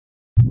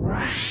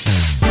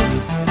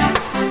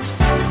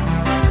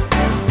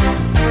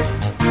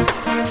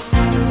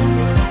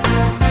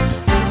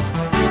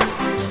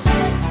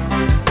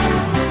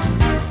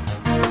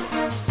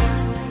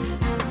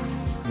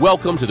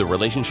Welcome to the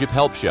Relationship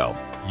Help Show,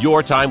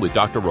 your time with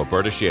Dr.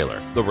 Rhoberta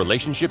Shaler, the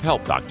Relationship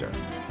Help Doctor.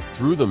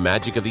 Through the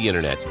magic of the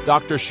internet,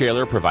 Dr.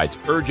 Shaler provides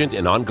urgent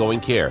and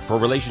ongoing care for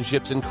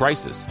relationships in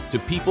crisis to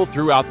people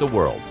throughout the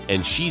world,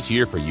 and she's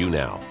here for you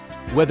now.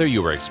 Whether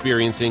you are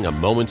experiencing a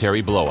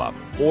momentary blow-up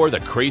or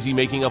the crazy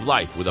making of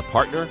life with a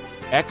partner,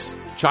 ex,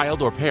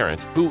 child, or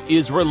parent who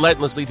is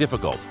relentlessly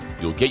difficult,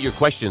 you'll get your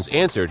questions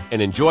answered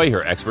and enjoy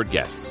her expert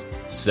guests.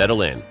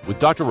 Settle in with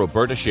Dr.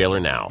 Rhoberta Shaler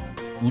now.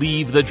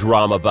 Leave the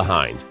drama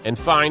behind and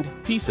find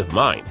peace of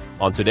mind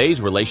on today's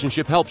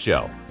Relationship Help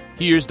Show.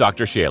 Here's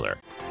Dr. Shaler.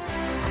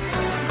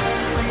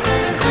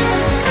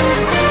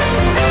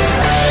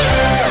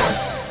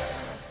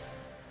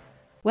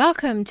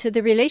 Welcome to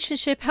the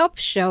Relationship Help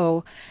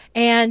Show.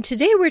 And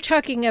today we're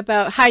talking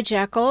about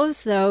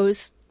hijackals,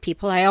 those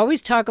people I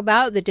always talk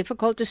about, the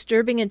difficult,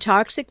 disturbing, and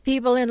toxic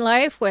people in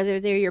life, whether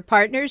they're your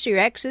partners, your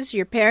exes,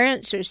 your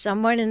parents, or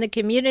someone in the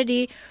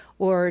community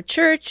or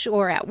church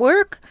or at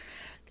work.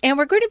 And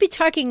we're going to be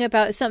talking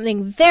about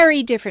something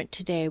very different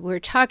today. We're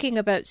talking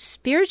about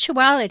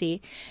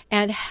spirituality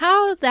and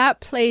how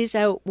that plays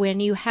out when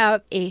you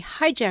have a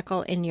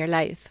hijackal in your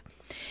life.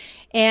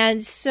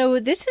 And so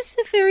this is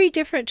a very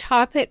different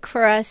topic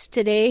for us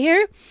today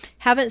here.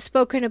 Haven't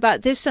spoken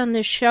about this on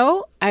the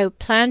show. I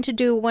plan to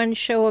do one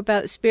show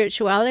about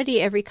spirituality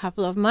every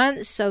couple of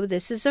months, so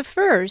this is a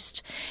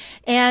first.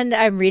 And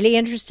I'm really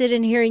interested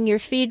in hearing your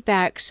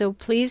feedback, so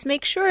please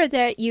make sure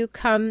that you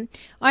come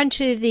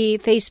onto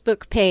the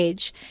Facebook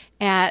page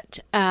at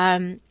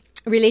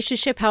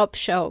Relationship Help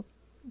Show.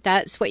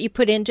 That's what you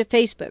put into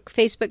Facebook,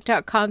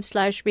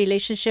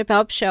 facebook.com/Relationship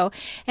Help Show,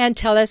 and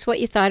tell us what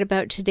you thought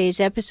about today's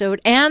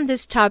episode and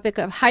this topic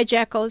of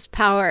hijackals,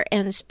 power,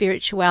 and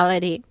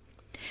spirituality.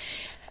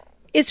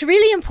 It's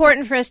really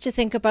important for us to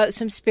think about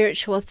some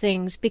spiritual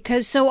things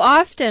because so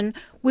often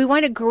we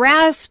want to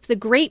grasp the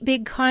great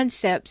big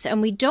concepts and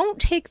we don't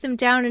take them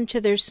down into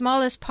their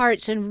smallest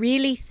parts and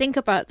really think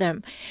about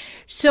them.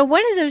 So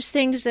one of those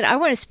things that I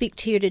want to speak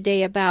to you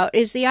today about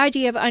is the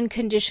idea of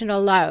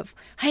unconditional love.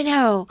 I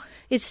know,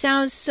 it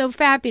sounds so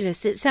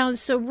fabulous. It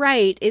sounds so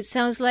right. It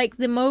sounds like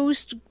the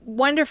most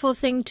wonderful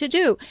thing to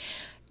do.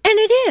 And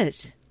it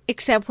is,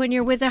 except when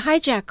you're with a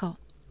hijackal.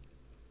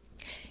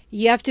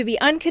 You have to be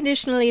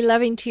unconditionally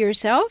loving to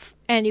yourself,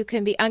 and you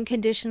can be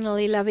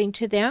unconditionally loving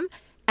to them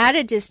at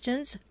a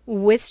distance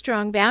with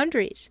strong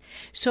boundaries.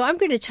 So I'm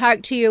going to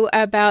talk to you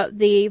about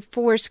the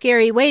 4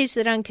 scary ways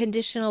that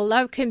unconditional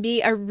love can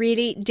be a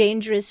really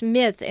dangerous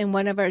myth in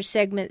one of our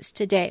segments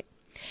today.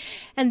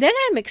 And then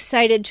I'm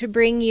excited to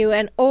bring you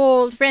an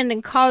old friend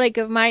and colleague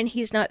of mine.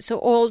 He's not so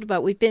old,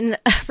 but we've been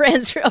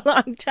friends for a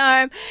long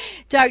time,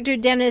 Dr.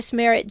 Dennis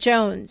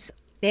Merritt-Jones.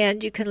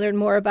 And you can learn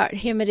more about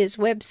him at his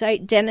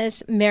website,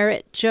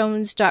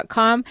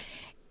 DennisMerritt-Jones.com.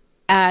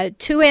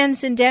 2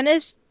 N's in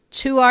Dennis,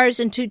 2 R's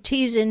and 2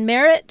 T's in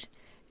Merritt.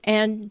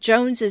 And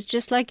Jones is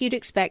just like you'd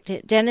expect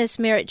it. Dennis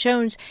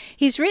Merritt-Jones.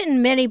 He's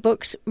written many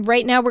books.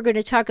 Right now we're going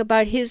to talk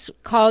about his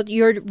called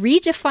Your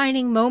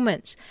Redefining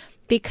Moments,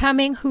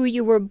 Becoming Who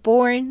You Were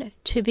Born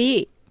to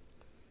Be.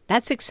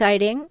 That's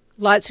exciting.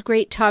 Lots of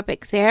great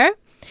topic there.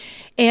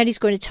 And he's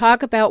going to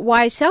talk about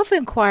why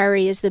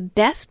self-inquiry is the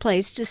best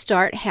place to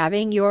start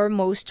having your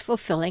most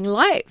fulfilling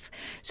life.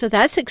 So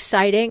that's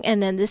exciting.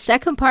 And then the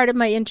second part of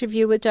my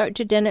interview with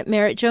Dr. Dennis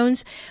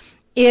Merritt-Jones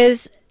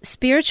is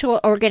spiritual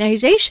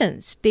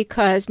organizations,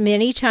 because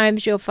many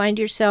times you'll find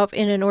yourself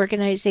in an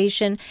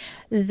organization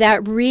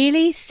that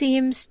really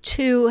seems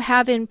to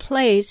have in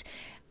place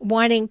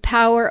wanting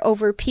power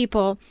over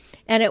people,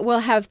 and it will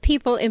have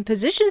people in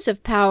positions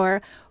of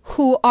power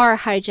who are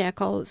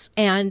hijackals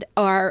and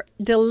are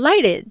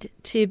delighted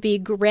to be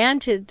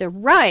granted the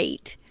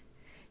right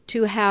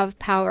to have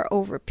power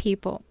over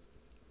people.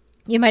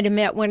 You might have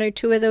met 1 or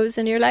 2 of those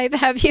in your life,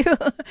 have you?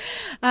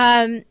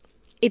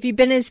 If you've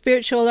been in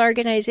spiritual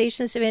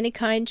organizations of any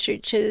kind,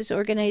 churches,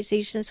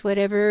 organizations,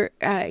 whatever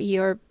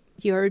your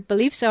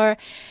beliefs are,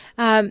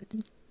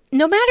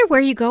 no matter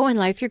where you go in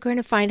life, you're going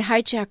to find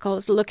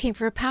hijackals looking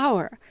for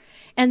power.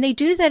 And they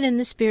do that in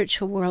the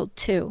spiritual world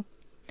too.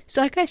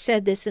 So like I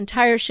said, this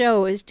entire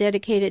show is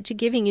dedicated to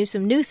giving you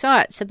some new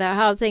thoughts about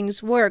how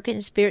things work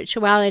in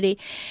spirituality.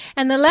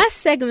 And the last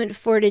segment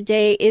for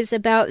today is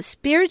about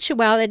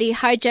spirituality,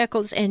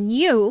 hijackals, and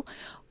you,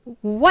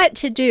 what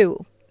to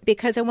do.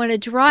 Because I want to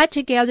draw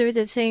together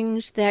the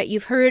things that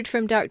you've heard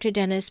from Dr.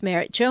 Dennis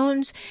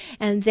Merritt-Jones,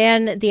 and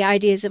then the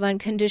ideas of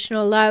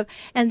unconditional love,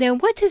 and then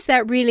what does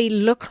that really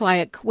look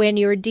like when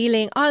you're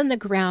dealing on the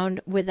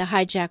ground with a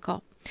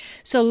hijackal.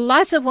 So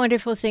lots of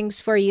wonderful things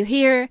for you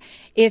here.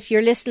 If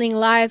you're listening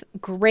live,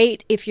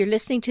 great. If you're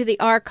listening to the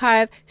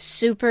archive,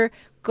 super.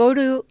 Go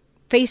to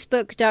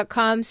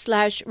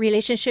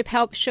facebook.com/Relationship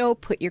Help Show.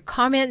 Put your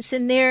comments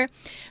in there.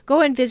 Go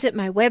and visit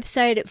my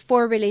website at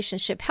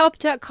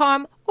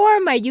forrelationshiphelp.com or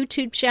my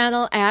YouTube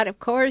channel at, of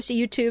course,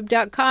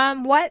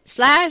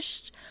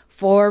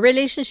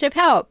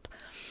 youtube.com/forrelationshiphelp.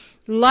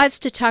 Lots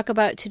to talk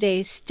about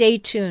today. Stay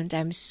tuned.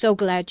 I'm so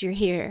glad you're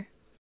here.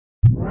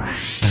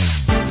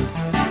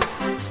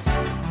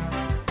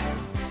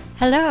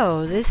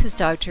 Hello, this is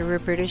Dr.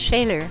 Rhoberta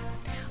Shaler.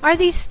 Are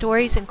these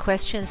stories and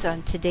questions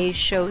on today's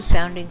show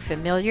sounding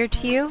familiar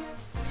to you?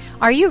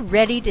 Are you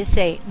ready to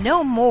say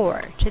no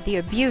more to the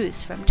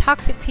abuse from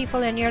toxic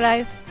people in your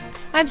life?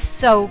 I'm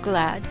so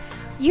glad.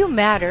 You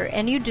matter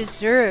and you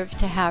deserve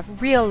to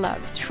have real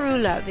love, true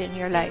love in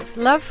your life.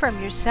 Love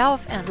from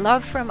yourself and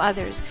love from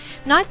others.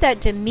 Not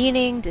that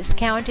demeaning,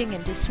 discounting,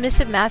 and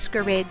dismissive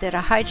masquerade that a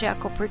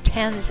hijackal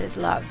pretends is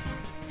love.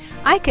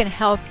 I can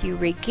help you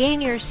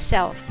regain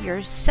yourself,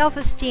 your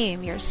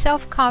self-esteem, your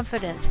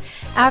self-confidence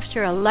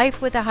after a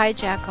life with a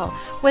hijackal,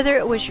 whether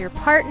it was your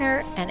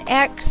partner, an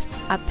ex,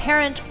 a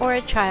parent, or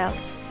a child.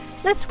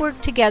 Let's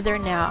work together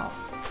now.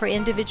 For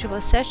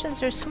individual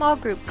sessions or small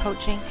group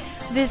coaching,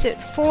 visit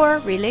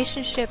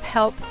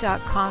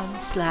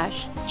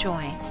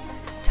forrelationshiphelp.com/join.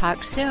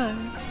 Talk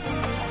soon.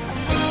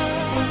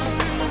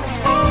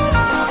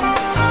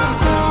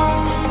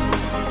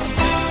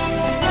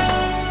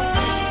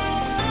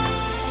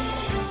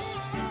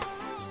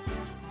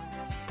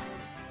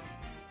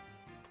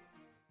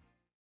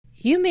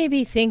 You may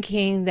be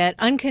thinking that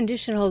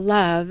unconditional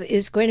love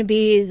is going to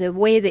be the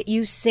way that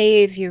you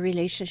save your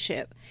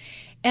relationship.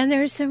 And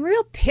there are some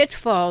real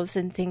pitfalls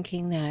in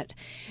thinking that,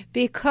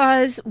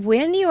 because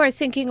when you are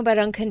thinking about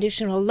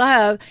unconditional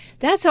love,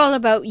 that's all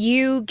about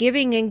you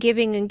giving and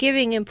giving and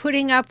giving and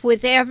putting up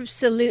with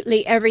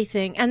absolutely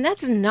everything. And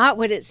that's not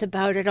what it's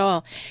about at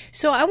all.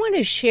 So I want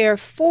to share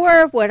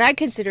 4 what I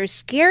consider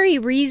scary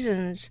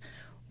reasons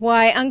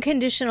why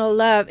unconditional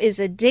love is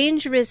a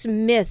dangerous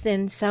myth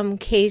in some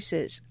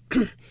cases.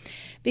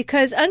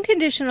 Because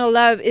unconditional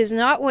love is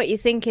not what you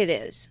think it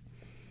is.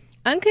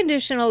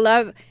 Unconditional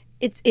love,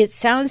 it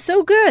sounds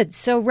so good,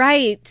 so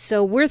right,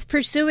 so worth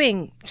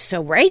pursuing,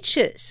 so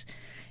righteous.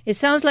 It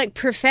sounds like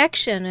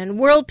perfection and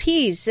world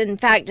peace. In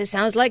fact, it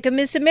sounds like a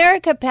Miss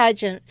America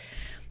pageant.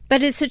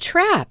 But it's a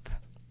trap.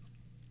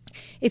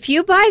 If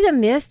you buy the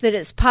myth that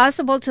it's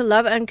possible to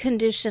love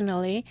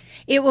unconditionally,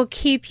 it will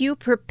keep you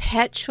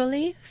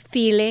perpetually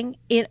feeling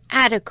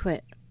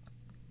inadequate.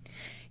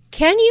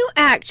 Can you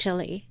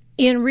actually,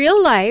 in real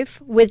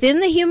life, within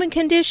the human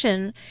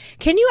condition,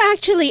 can you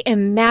actually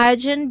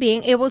imagine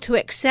being able to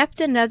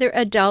accept another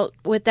adult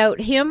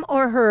without him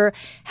or her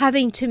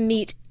having to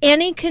meet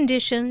any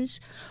conditions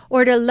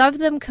or to love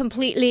them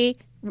completely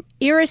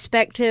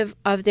irrespective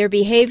of their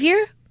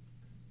behavior?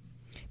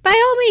 By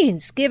all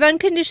means, give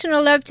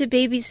unconditional love to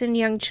babies and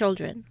young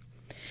children.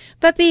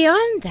 But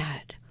beyond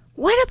that,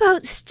 what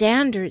about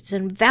standards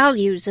and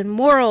values and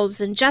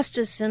morals and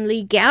justice and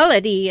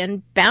legality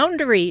and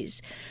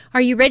boundaries? Are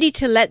you ready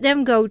to let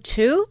them go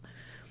too?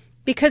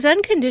 Because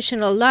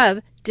unconditional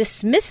love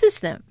dismisses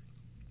them.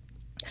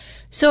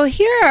 So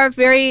here are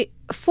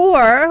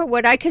 4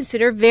 what I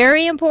consider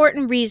very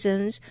important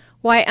reasons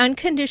why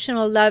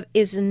unconditional love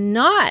is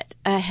not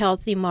a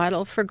healthy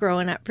model for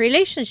growing-up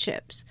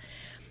relationships.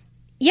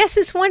 Yes,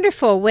 it's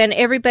wonderful when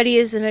everybody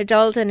is an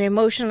adult and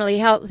emotionally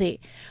healthy,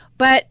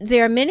 but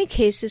there are many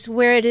cases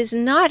where it is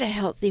not a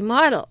healthy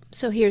model.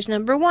 So here's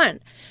number 1.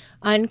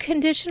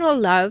 Unconditional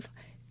love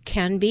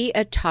can be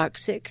a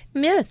toxic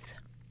myth.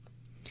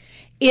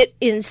 It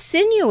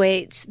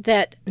insinuates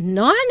that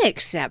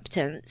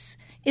non-acceptance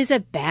is a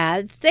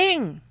bad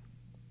thing.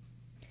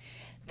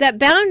 That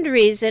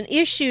boundaries and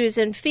issues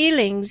and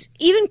feelings,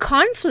 even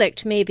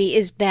conflict maybe,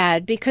 is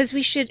bad because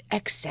we should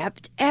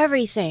accept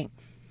everything.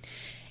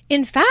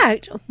 In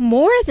fact,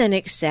 more than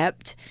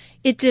accept,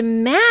 it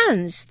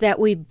demands that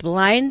we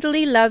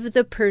blindly love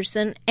the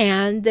person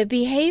and the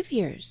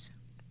behaviors.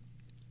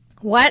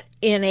 What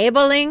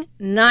enabling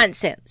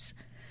nonsense!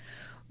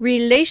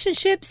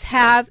 Relationships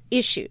have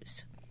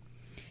issues.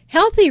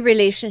 Healthy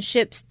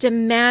relationships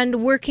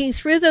demand working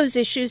through those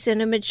issues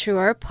in a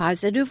mature,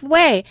 positive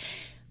way,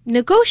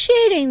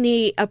 negotiating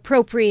the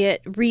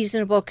appropriate,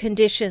 reasonable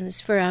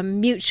conditions for a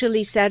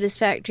mutually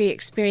satisfactory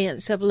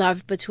experience of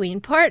love between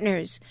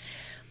partners.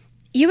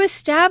 You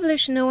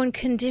establish known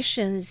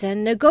conditions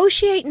and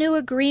negotiate new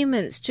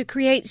agreements to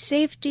create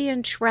safety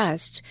and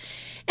trust,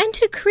 and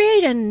to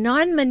create a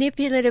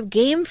non-manipulative,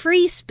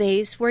 game-free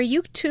space where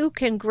you two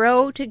can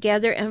grow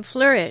together and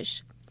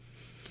flourish.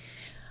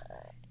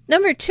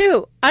 Number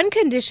 2,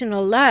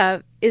 unconditional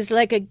love is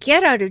like a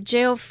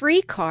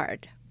get-out-of-jail-free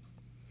card.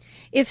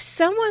 If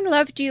someone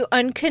loved you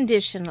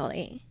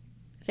unconditionally,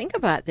 think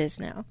about this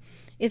now,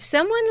 if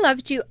someone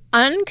loved you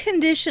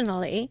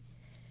unconditionally,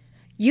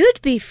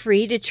 you'd be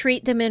free to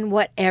treat them in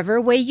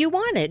whatever way you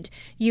wanted.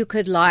 You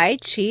could lie,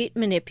 cheat,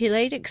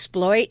 manipulate,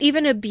 exploit,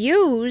 even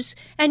abuse,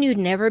 and you'd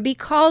never be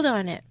called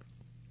on it.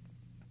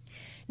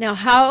 Now,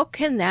 how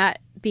can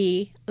that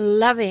be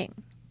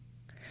loving?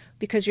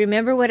 Because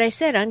remember what I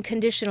said,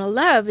 unconditional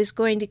love is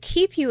going to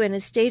keep you in a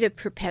state of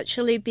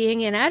perpetually being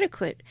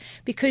inadequate,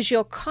 because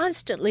you'll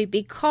constantly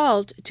be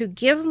called to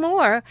give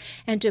more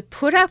and to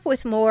put up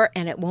with more,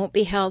 and it won't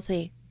be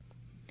healthy.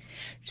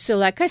 So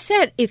like I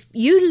said, if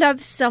you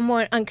love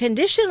someone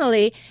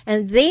unconditionally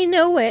and they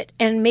know it,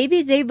 and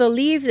maybe they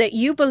believe that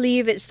you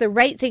believe it's the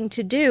right thing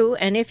to do,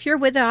 and if you're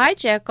with a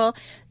hijackal,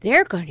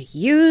 they're going to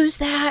use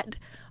that.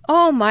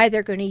 oh my,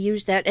 they're going to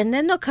use that. And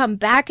then they'll come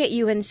back at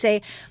you and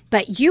say,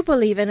 but you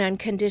believe in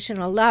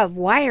unconditional love.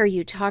 Why are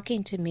you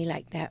talking to me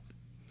like that?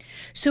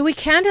 So we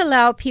can't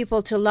allow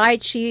people to lie,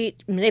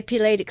 cheat,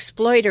 manipulate,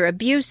 exploit, or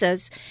abuse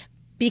us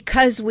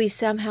because we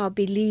somehow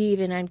believe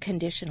in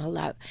unconditional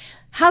love.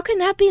 How can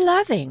that be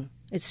loving?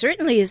 It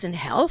certainly isn't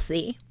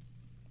healthy.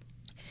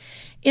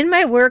 In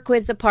my work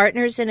with the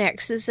partners and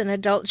exes and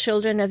adult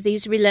children of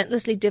these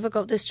relentlessly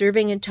difficult,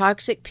 disturbing, and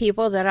toxic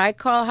people that I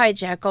call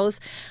hijackals,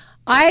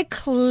 I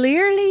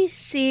clearly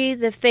see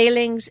the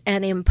failings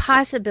and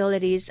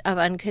impossibilities of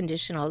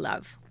unconditional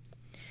love.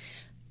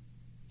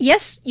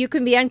 Yes, you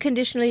can be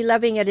unconditionally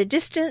loving at a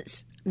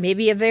distance,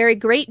 maybe a very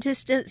great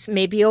distance,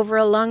 maybe over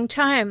a long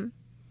time.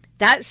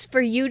 That's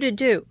for you to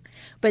do.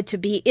 But to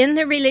be in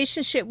the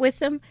relationship with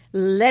them,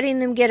 letting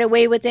them get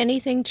away with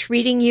anything,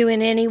 treating you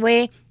in any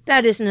way,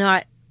 that is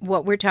not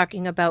what we're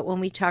talking about when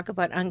we talk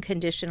about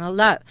unconditional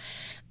love.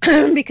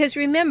 Because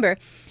remember,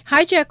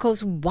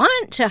 hijackals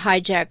want to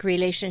hijack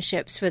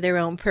relationships for their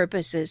own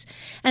purposes,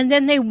 and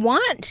then they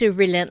want to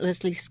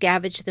relentlessly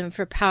scavenge them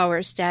for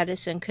power,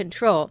 status, and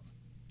control.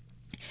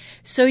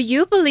 So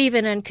you believe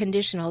in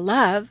unconditional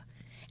love,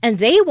 and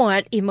they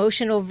want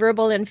emotional,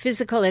 verbal, and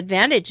physical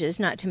advantages,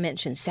 not to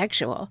mention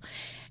sexual.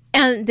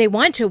 And they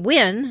want to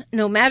win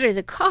no matter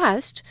the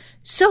cost.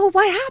 So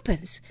what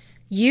happens?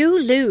 You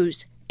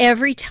lose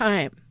every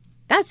time.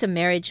 That's a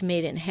marriage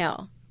made in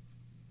hell.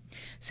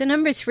 So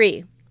number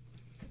 3,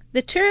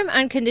 the term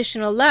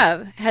unconditional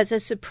love has a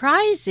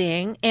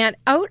surprising and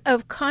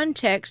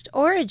out-of-context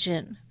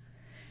origin.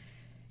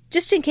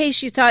 Just in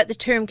case you thought the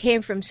term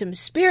came from some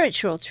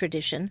spiritual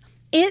tradition,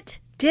 it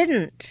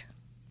didn't.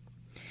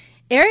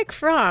 Erich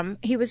Fromm,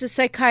 he was a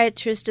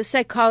psychiatrist, a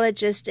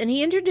psychologist, and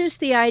he introduced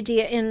the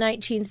idea in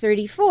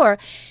 1934,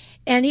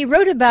 and he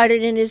wrote about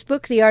it in his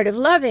book, The Art of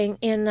Loving,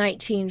 in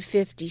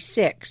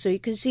 1956. So you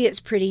can see it's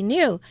pretty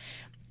new.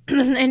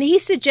 And he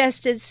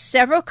suggested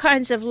several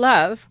kinds of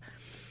love,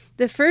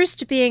 the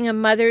first being a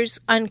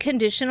mother's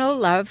unconditional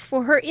love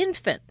for her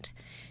infant.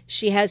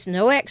 She has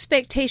no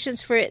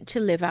expectations for it to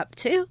live up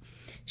to.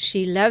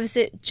 She loves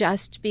it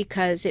just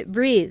because it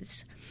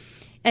breathes.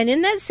 And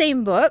in that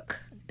same book,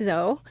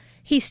 though,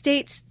 he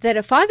states that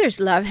a father's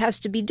love has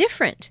to be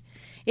different.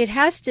 It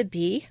has to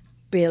be,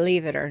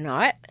 believe it or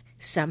not,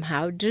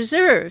 somehow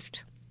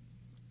deserved.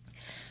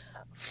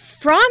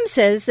 Fromm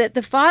says that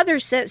the father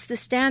sets the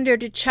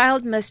standard a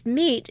child must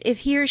meet if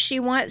he or she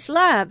wants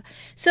love.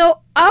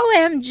 So,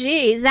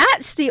 OMG,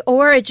 that's the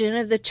origin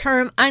of the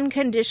term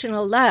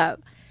unconditional love.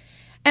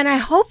 And I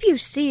hope you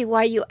see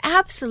why you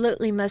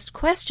absolutely must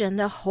question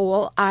the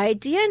whole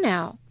idea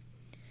now.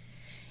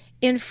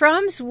 In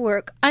Fromm's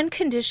work,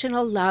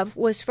 unconditional love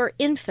was for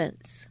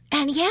infants.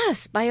 And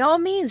yes, by all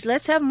means,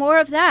 let's have more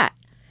of that.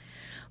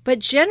 But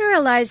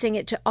generalizing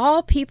it to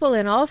all people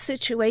in all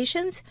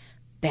situations,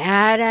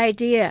 bad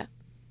idea.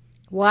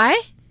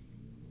 Why?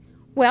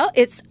 Well,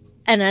 it's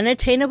an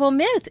unattainable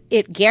myth.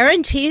 It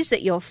guarantees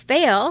that you'll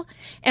fail,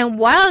 and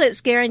while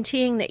it's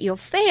guaranteeing that you'll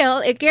fail,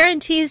 it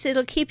guarantees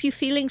it'll keep you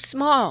feeling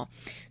small,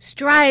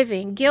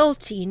 striving,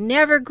 guilty,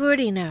 never good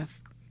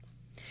enough.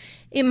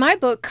 In my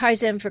book,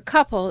 Kaizen for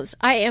Couples,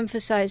 I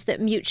emphasize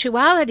that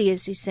mutuality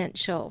is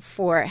essential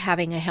for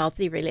having a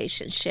healthy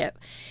relationship.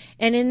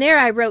 And in there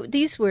I wrote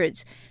these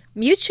words: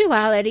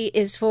 mutuality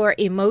is for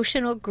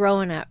emotional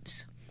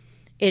grown-ups.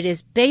 It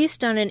is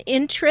based on an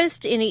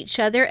interest in each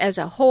other as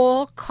a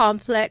whole,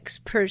 complex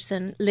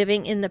person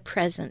living in the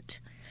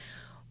present.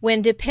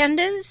 When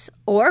dependence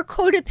or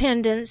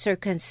codependence are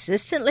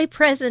consistently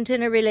present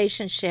in a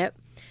relationship,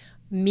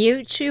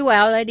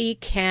 mutuality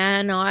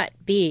cannot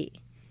be.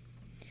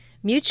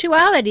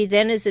 Mutuality,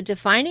 then, is a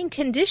defining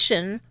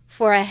condition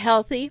for a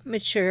healthy,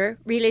 mature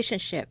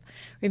relationship.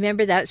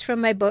 Remember, that's from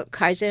my book,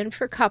 Kaizen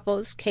for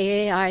Couples,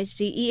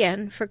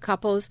 Kaizen for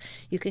Couples.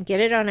 You can get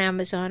it on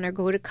Amazon or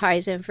go to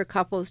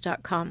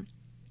kaizenforcouples.com.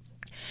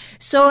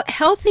 So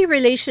healthy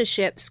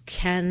relationships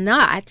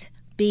cannot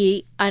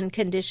be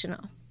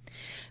unconditional,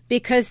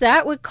 because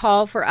that would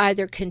call for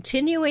either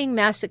continuing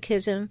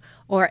masochism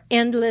or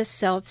endless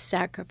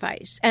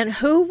self-sacrifice. And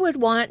who would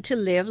want to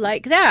live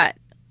like that,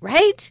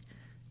 right?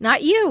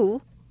 Not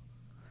you.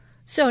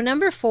 So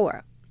number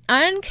 4,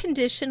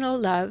 unconditional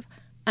love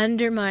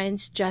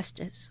undermines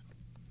justice.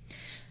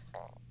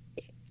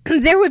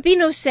 There would be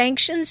no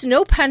sanctions,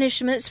 no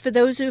punishments for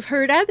those who've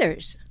hurt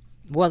others.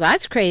 Well,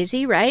 that's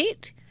crazy,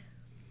 right?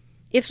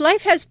 If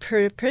life has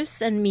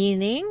purpose and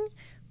meaning,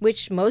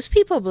 which most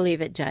people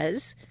believe it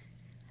does,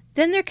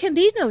 then there can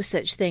be no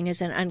such thing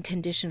as an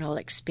unconditional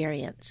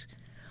experience.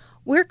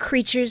 We're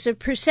creatures of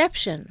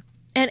perception,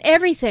 and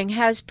everything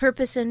has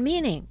purpose and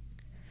meaning.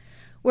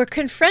 We're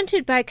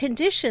confronted by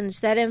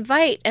conditions that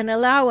invite and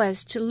allow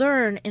us to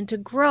learn and to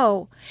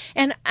grow.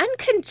 And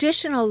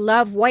unconditional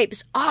love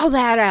wipes all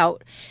that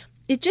out.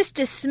 It just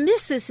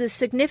dismisses the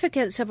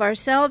significance of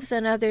ourselves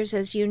and others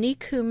as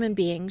unique human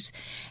beings,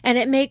 and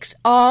it makes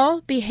all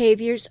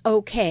behaviors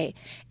okay.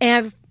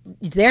 And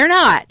they're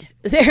not.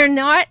 They're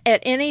not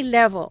at any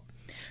level.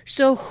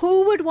 So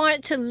who would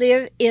want to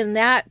live in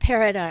that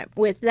paradigm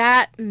with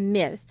that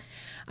myth?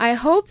 I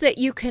hope that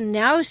you can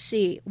now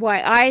see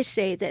why I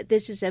say that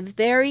this is a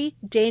very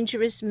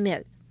dangerous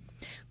myth.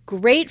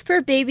 Great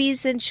for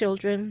babies and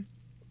children,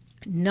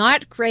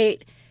 not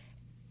great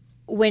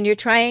when you're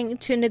trying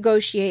to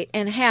negotiate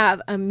and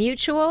have a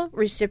mutual,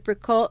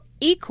 reciprocal,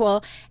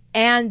 equal,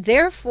 and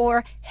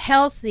therefore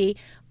healthy,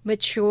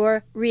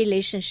 mature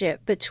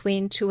relationship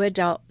between two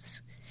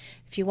adults.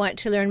 If you want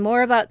to learn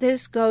more about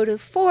this, go to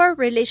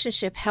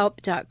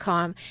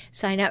forrelationshiphelp.com.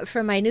 Sign up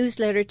for my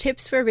newsletter,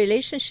 Tips for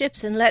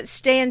Relationships, and let's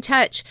stay in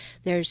touch.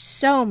 There's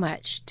so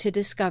much to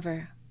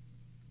discover.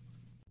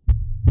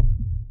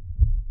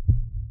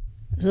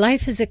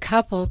 Life as a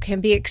couple can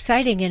be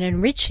exciting and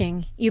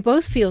enriching. You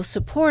both feel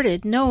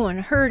supported, known,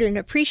 heard, and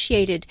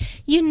appreciated.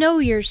 You know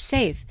you're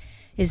safe.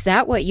 Is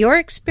that what you're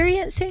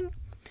experiencing?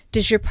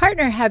 Does your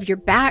partner have your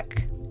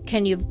back?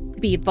 Can you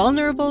be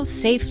vulnerable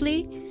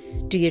safely?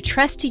 Do you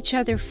trust each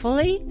other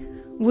fully?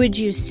 Would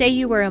you say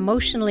you are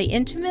emotionally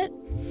intimate?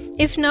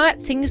 If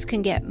not, things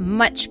can get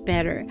much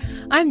better.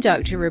 I'm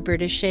Dr.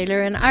 Rhoberta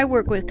Shaler, and I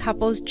work with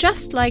couples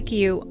just like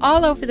you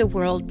all over the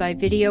world by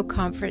video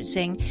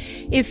conferencing.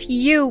 If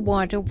you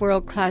want a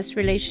world-class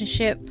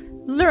relationship,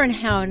 learn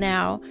how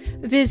now.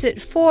 Visit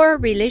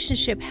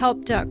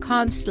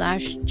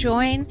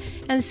forrelationshiphelp.com/join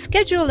and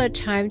schedule a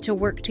time to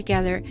work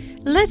together.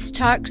 Let's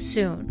talk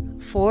soon.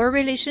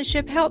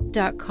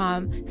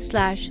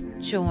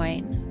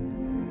 forrelationshiphelp.com/join.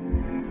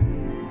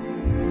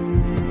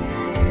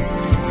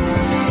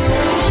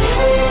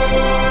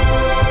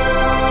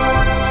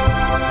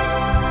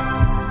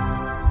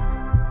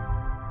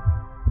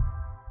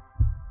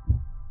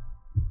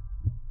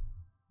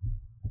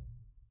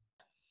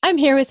 I'm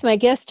here with my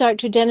guest,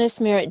 Dr. Dennis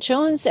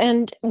Merritt-Jones,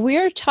 and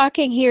we're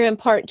talking here in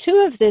part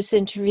 2 of this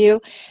interview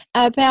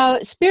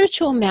about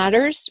spiritual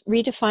matters,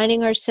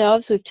 redefining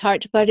ourselves. We've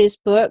talked about his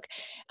book,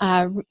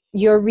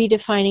 Your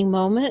Redefining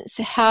Moments,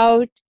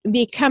 how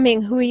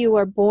becoming who you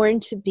are born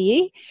to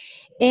be.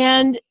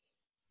 And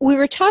we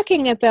were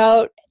talking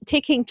about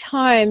taking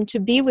time to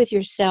be with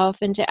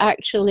yourself and to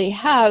actually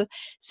have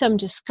some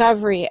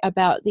discovery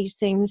about these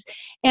things.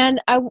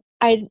 And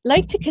I'd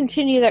like to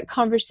continue that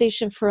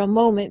conversation for a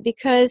moment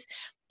because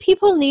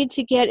people need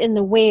to get in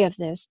the way of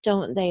this,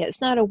 don't they? It's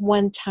not a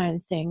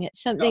one-time thing.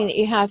 It's something that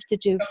you have to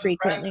do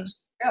frequently.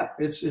 Yeah,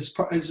 it's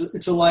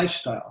a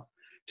lifestyle.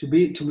 To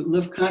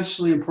live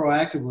consciously and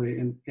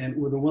proactively and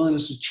with a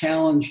willingness to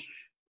challenge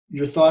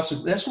your thoughts.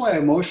 That's why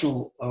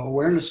emotional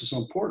awareness is so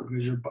important,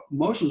 because your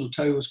emotions will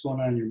tell you what's going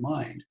on in your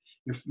mind.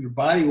 Your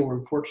body will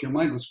report to your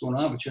mind what's going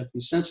on, but you have to be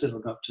sensitive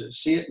enough to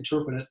see it,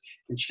 interpret it,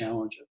 and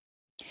challenge it.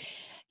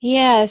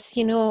 Yes,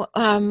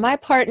 my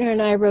partner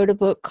and I wrote a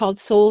book called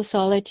Soul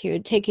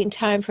Solitude, taking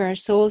time for our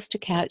souls to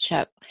catch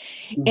up.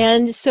 Mm-hmm.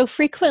 And so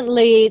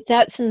frequently,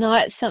 that's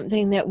not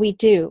something that we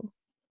do.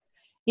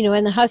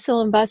 In the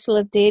hustle and bustle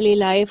of daily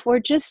life, or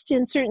just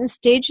in certain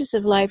stages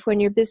of life when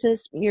you're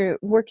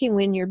working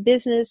in your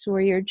business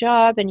or your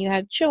job and you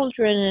have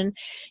children and,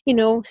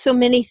 so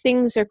many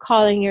things are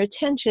calling your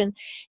attention,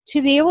 to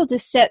be able to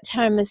set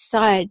time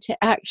aside to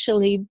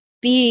actually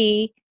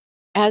be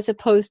as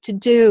opposed to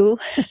do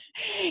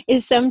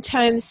is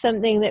sometimes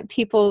something that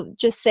people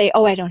just say,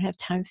 oh, I don't have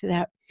time for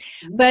that.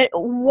 Mm-hmm. But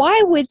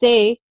why would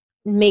they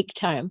make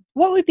time?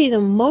 What would be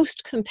the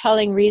most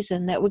compelling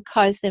reason that would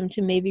cause them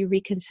to maybe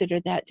reconsider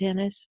that,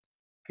 Dennis?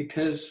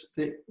 Because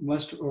they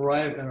must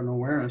arrive at an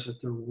awareness that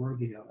they're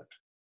worthy of it,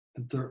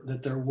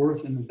 that they're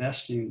worth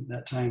investing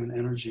that time and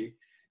energy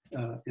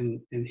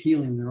in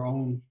healing their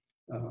own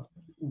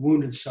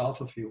wounded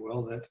self, if you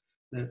will,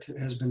 that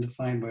has been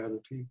defined by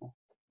other people.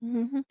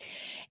 Mm-hmm.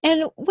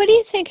 And what do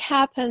you think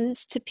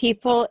happens to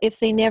people if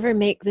they never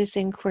make this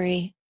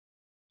inquiry?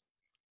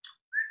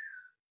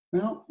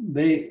 Well,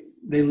 they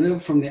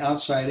live from the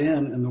outside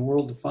in, and the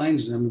world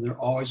defines them, and they're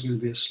always going to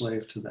be a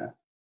slave to that.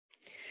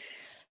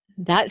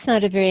 That's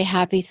not a very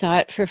happy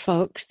thought for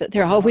folks, that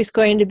they're always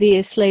going to be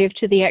a slave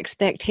to the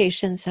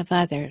expectations of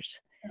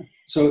others.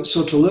 So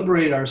to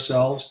liberate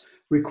ourselves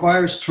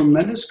requires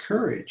tremendous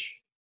courage.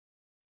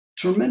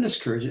 Tremendous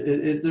courage.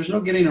 There's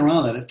no getting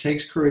around that. It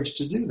takes courage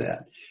to do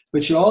that.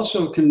 But you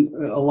also can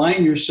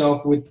align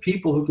yourself with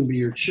people who can be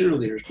your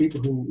cheerleaders,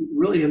 people who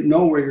really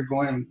know where you're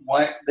going and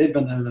why they've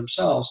been there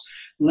themselves.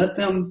 Let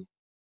them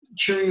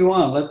cheer you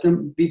on. Let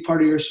them be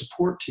part of your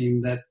support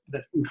team that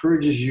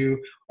encourages you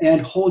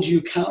and holds you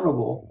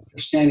accountable for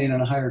standing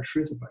in a higher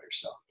truth about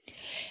yourself.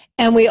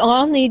 And we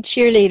all need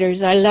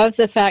cheerleaders. I love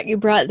the fact you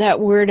brought that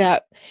word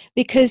up,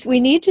 because we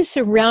need to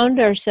surround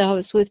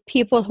ourselves with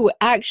people who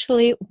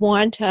actually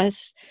want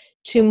us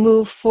to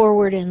move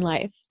forward in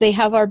life. They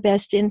have our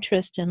best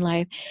interest in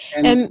life.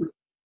 And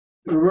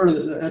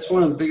Rhoberta, that's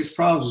one of the biggest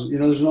problems.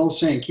 There's an old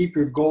saying, keep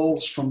your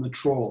goals from the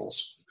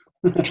trolls.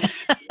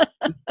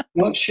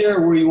 Don't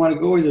share where you want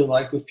to go with your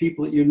life with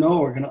people that you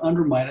know are going to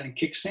undermine it and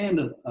kick sand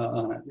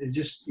on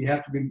it. You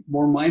have to be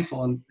more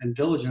mindful and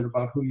diligent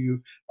about who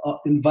you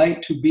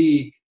invite to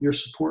be your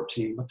support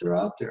team, but they're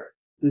out there.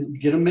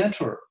 get a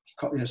mentor.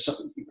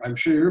 I'm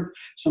sure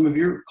some of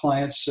your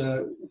clients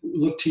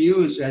look to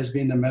you as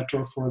being the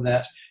mentor for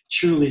that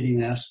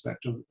cheerleading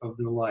aspect of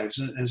their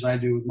lives, as I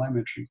do with my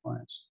mentoring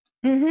clients.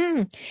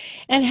 Mm-hmm.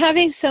 And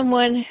having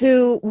someone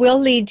who will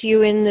lead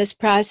you in this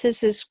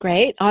process is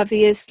great.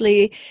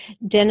 Obviously,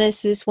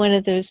 Dennis is one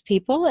of those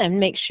people, and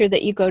make sure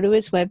that you go to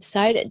his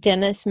website at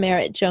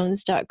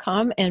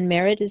dennismerritt-jones.com, and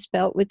Merritt is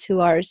spelled with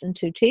 2 R's and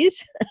 2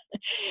 T's.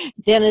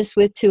 Dennis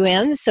with 2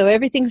 N's, so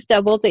everything's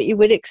double that you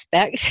would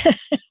expect.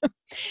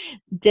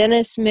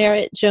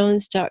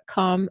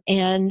 dennismerritt-jones.com,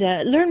 and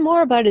learn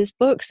more about his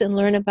books and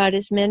learn about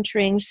his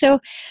mentoring. So,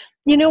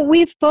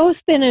 we've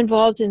both been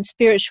involved in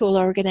spiritual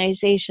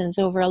organizations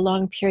over a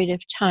long period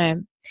of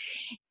time.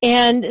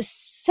 And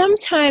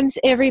sometimes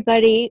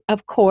everybody,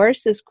 of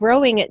course, is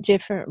growing at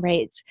different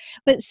rates.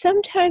 But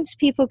sometimes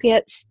people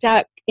get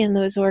stuck in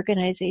those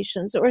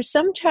organizations, or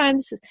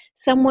sometimes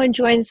someone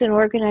joins an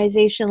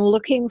organization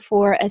looking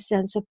for a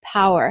sense of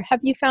power. Have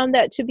you found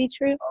that to be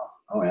true?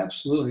 Oh,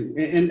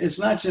 absolutely. And it's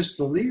not just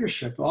the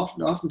leadership.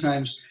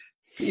 Oftentimes,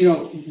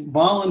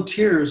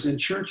 volunteers in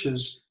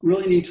churches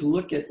really need to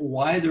look at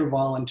why they're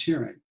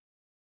volunteering.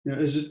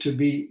 Is it to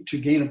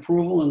gain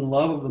approval and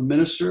love of the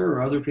minister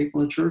or other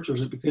people in church, or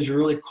is it because you're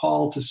really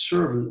called to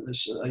serve in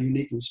a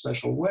unique and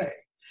special way?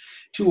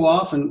 Too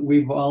often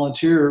we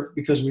volunteer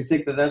because we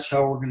think that that's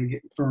how we're going to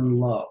earn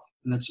love,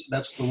 and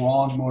that's the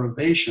wrong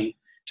motivation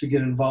to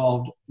get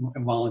involved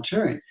in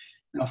volunteering.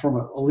 Now, from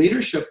a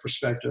leadership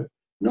perspective,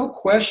 no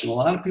question, a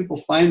lot of people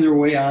find their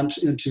way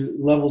into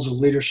levels of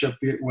leadership,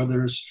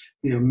 whether it's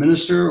a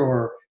minister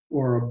or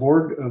a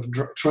board of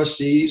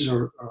trustees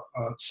or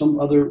some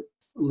other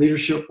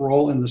leadership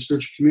role in the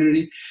spiritual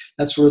community.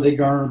 That's where they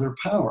garner their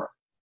power.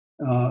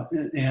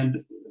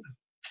 And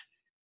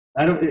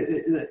I don't.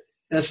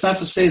 That's not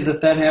to say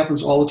that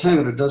happens all the time,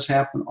 but it does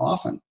happen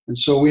often. And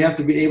so we have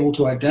to be able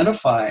to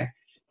identify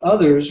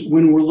others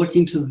when we're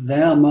looking to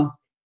them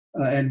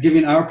and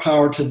giving our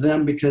power to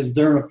them because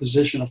they're in a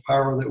position of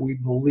power that we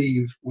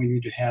believe we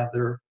need to have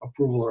their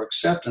approval or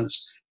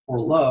acceptance or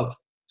love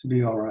to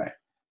be all right.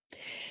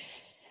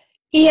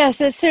 Yes,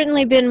 that's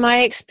certainly been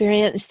my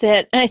experience,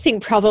 that I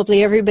think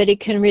probably everybody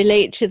can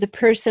relate to the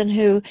person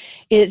who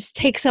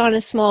takes on a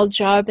small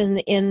job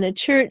in the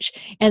church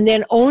and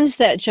then owns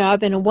that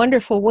job in a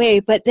wonderful way,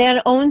 but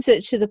then owns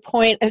it to the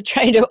point of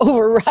trying to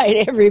override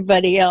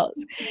everybody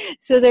else.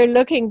 So they're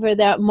looking for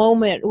that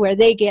moment where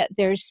they get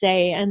their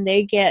say and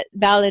they get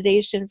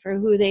validation for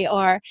who they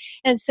are.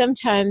 And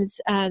sometimes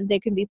they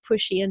can be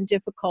pushy and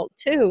difficult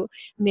too.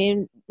 I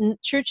mean,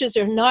 churches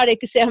are not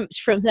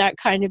exempt from that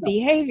kind of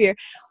behavior,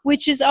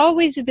 which is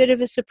always a bit of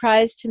a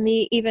surprise to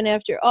me, even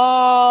after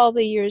all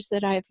the years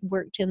that I've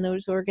worked in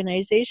those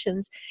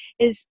organizations,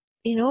 is,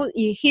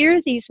 you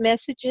hear these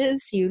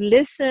messages, you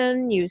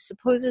listen, you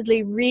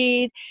supposedly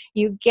read,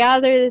 you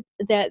gather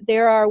that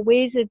there are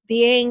ways of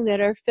being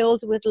that are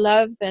filled with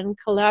love and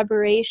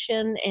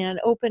collaboration and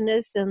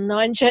openness and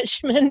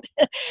non-judgment.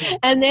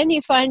 And then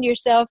you find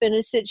yourself in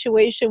a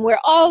situation where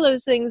all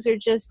those things are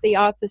just the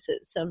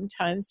opposite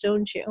sometimes,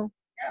 don't you?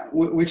 Yeah,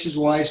 which is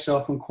why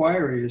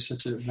self-inquiry is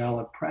such a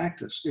valid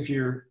practice. If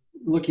you're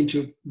looking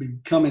to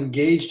become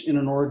engaged in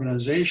an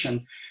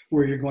organization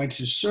where you're going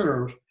to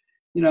serve,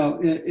 in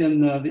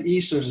the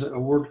East, there's a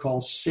word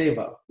called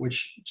seva,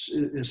 which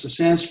is a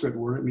Sanskrit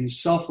word. It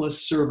means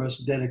selfless service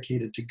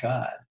dedicated to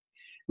God.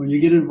 When you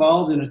get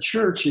involved in a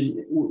church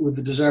with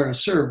the desire to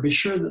serve, be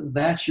sure that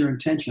that's your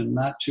intention,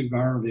 not to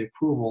garner the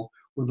approval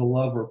or the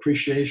love or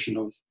appreciation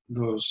of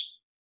those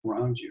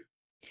around you.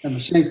 And the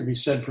same could be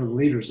said for the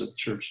leaders of the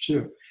church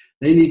too.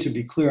 They need to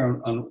be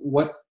clear on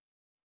what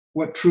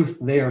truth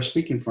they are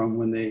speaking from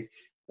when they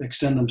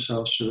extend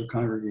themselves to their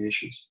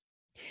congregations.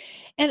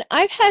 And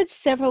I've had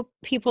several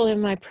people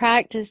in my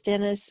practice,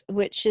 Dennis,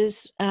 which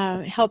is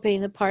helping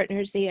the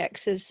partners, the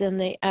exes,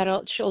 and the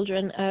adult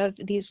children of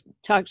these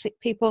toxic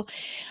people,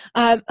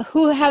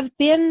 who have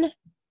been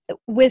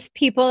with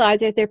people,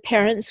 either their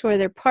parents or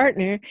their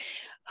partner,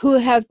 who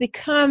have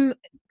become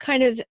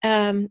kind of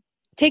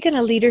taken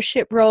a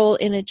leadership role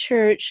in a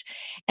church.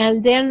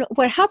 And then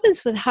what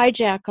happens with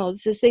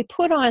hijackals is they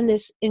put on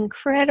this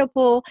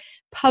incredible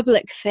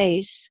public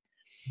face.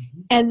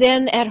 Mm-hmm. And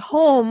then at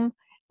home,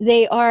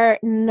 they are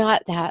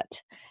not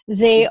that.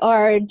 They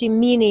are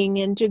demeaning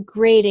and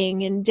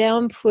degrading and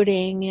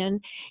down-putting.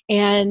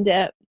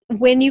 And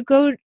when you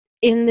go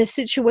in the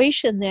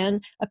situation,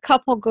 then a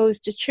couple goes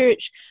to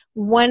church,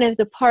 one of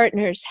the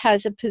partners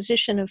has a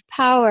position of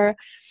power,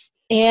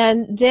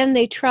 and then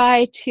they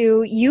try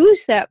to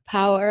use that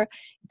power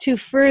to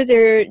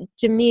further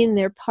demean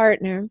their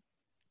partner.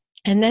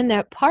 And then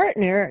that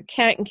partner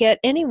can't get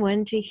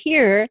anyone to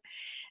hear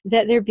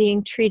that they're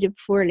being treated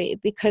poorly,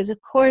 because of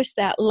course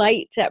that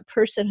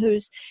person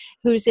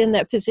who's in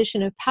that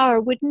position of power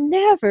would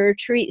never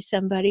treat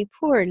somebody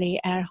poorly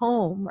at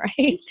home,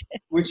 right?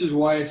 Which is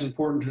why it's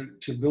important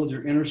to build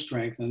your inner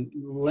strength and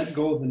let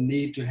go of the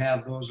need to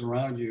have those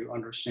around you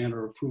understand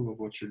or approve of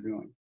what you're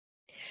doing.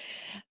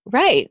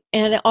 Right.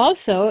 And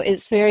also,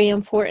 it's very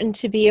important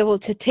to be able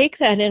to take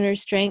that inner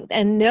strength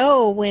and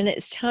know when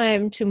it's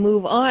time to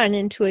move on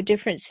into a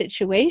different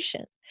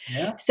situation.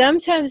 Yeah.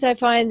 Sometimes I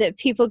find that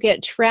people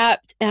get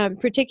trapped,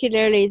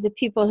 particularly the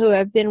people who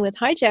have been with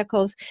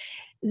hijackals.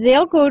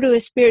 They'll go to a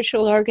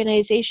spiritual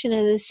organization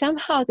and then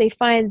somehow they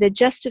find the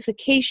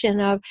justification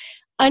of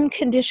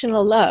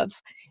unconditional love.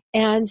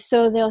 And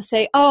so they'll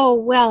say, oh,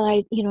 well,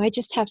 I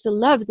just have to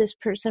love this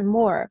person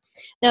more.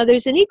 Now,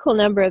 there's an equal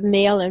number of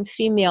male and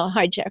female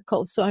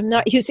hijackals, so I'm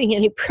not using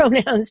any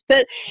pronouns,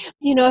 but,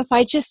 if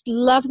I just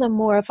love them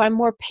more, if I'm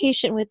more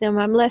patient with them,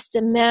 I'm less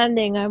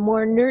demanding, I'm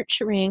more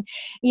nurturing,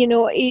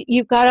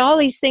 you've got all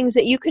these things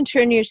that you can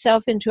turn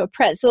yourself into a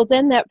pretzel,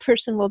 then that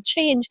person will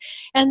change.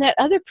 And that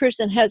other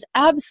person has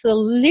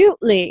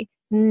absolutely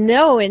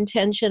no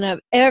intention of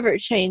ever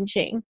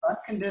changing.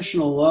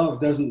 Unconditional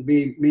love doesn't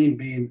mean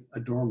being a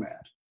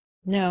doormat.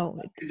 No.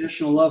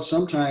 Unconditional love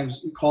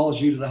sometimes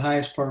calls you to the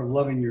highest part of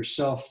loving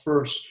yourself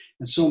first,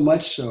 and so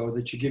much so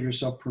that you give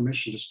yourself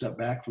permission to step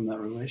back from that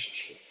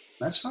relationship.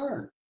 That's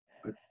hard.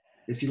 But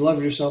if you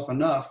love yourself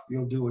enough,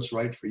 you'll do what's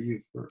right for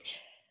you first.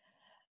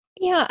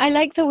 Yeah, I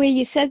like the way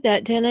you said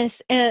that,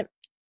 Dennis. And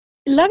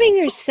loving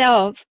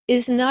yourself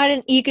is not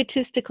an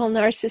egotistical,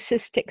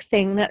 narcissistic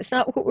thing. That's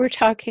not what we're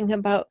talking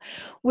about.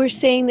 We're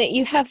saying that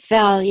you have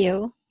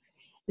value,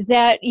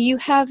 that you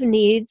have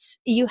needs,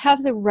 you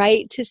have the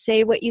right to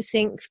say what you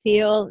think,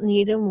 feel,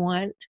 need, and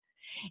want.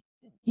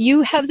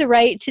 You have the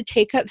right to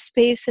take up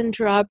space and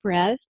draw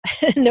breath.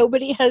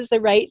 Nobody has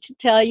the right to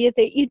tell you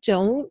that you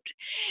don't.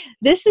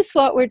 This is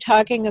what we're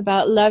talking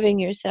about, loving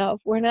yourself.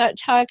 We're not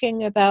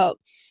talking about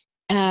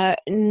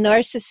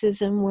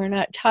narcissism. We're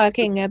not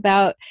talking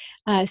about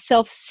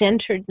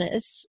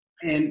self-centeredness.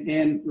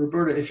 And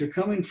Rhoberta, if you're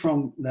coming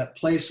from that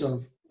place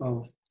of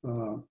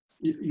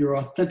your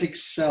authentic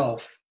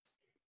self,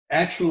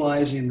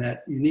 actualizing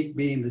that unique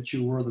being that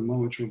you were the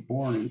moment you were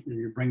born and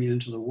you're bringing it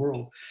into the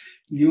world,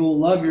 you'll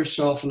love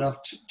yourself enough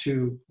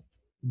to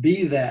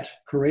be that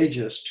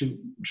courageous, to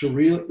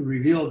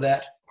reveal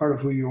that part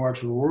of who you are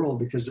to the world,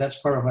 because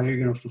that's part of how you're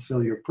going to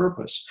fulfill your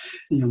purpose.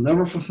 And you'll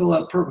never fulfill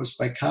that purpose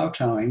by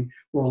kowtowing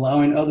or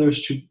allowing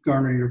others to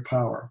garner your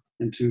power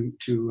and to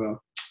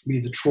be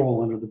the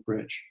troll under the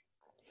bridge.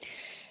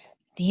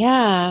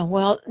 Yeah,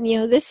 well,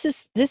 this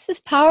is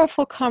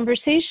powerful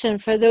conversation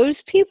for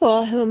those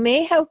people who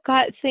may have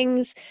got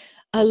things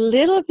a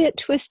little bit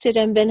twisted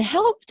and been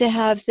helped to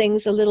have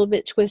things a little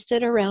bit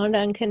twisted around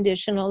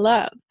unconditional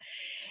love.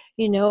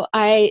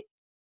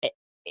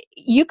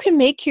 You can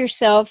make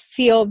yourself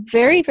feel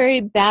very, very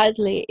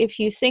badly if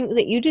you think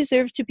that you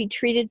deserve to be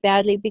treated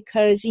badly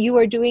because you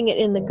are doing it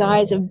in the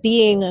guise of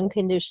being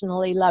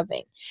unconditionally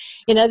loving.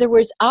 In other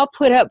words, I'll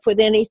put up with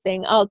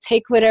anything. I'll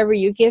take whatever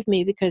you give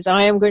me because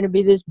I am going to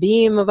be this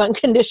beam of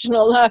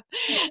unconditional love.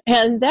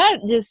 And that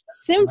just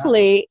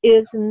simply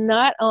is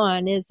not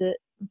on, is it?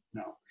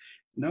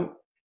 No.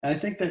 I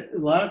think that a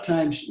lot of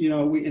times,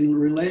 we in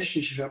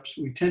relationships,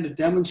 we tend to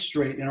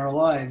demonstrate in our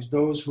lives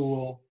those who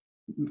will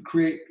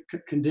create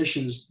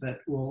conditions that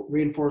will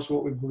reinforce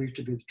what we believe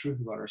to be the truth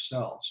about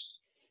ourselves.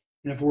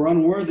 And if we're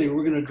unworthy,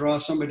 we're going to draw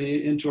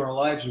somebody into our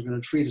lives who's going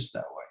to treat us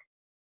that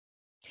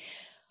way.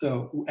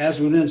 So as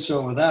within,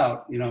 so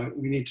without,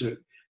 we need to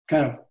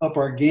kind of up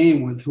our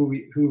game with who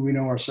we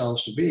know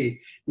ourselves to be.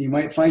 You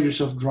might find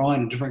yourself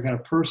drawing a different kind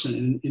of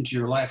person into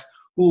your life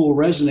who will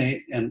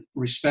resonate and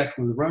respect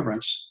with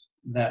reverence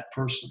that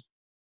person.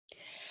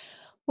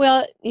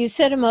 Well, you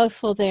said a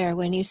mouthful there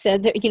when you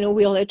said that,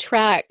 we'll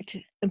attract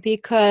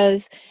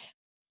because,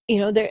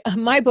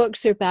 my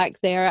books are back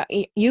there.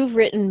 You've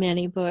written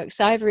many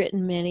books. I've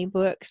written many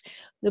books.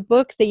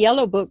 The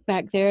yellow book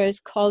back there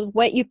is called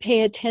What You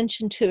Pay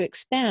Attention to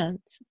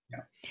Expands.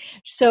 Yeah.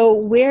 So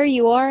where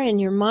you are in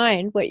your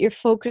mind, what you're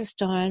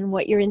focused on,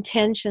 what your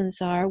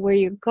intentions are, where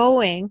you're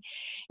going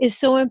is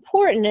so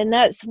important. And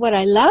that's what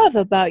I love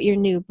about your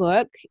new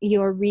book,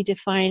 Your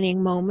Redefining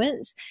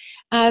Moments,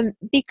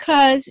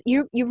 because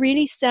you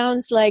really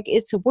sounds like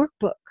it's a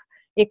workbook.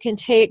 It can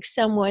take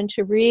someone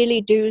to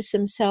really do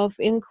some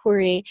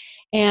self-inquiry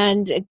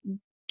and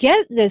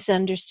get this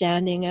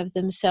understanding of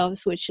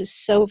themselves, which is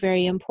so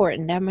very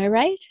important. Am I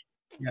right?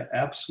 Yeah,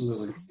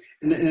 absolutely.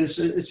 And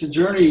it's a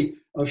journey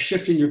of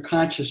shifting your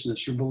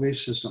consciousness, your belief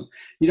system.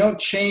 You don't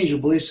change your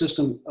belief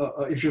system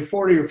if you're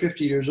 40 or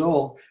 50 years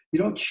old. You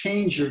don't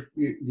change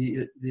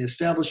the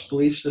established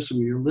belief system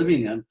you're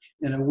living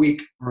in a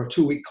week or a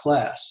 2-week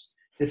class.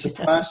 It's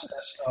a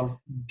process of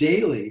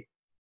daily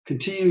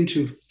continuing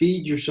to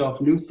feed yourself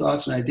new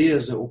thoughts and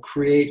ideas that will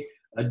create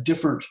a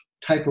different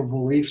type of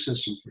belief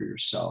system for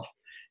yourself.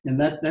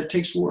 And that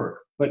takes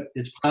work, but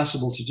it's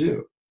possible to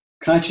do.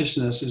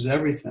 Consciousness is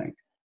everything.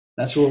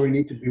 That's where we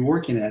need to be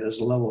working at, is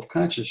the level of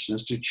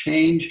consciousness to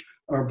change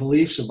our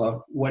beliefs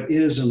about what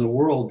is in the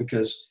world,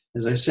 because,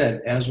 as I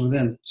said, as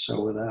within,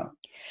 so without.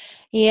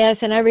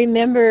 Yes, and I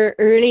remember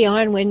early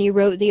on when you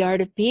wrote The Art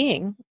of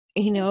Being,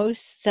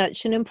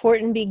 such an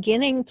important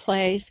beginning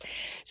place.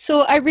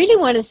 So I really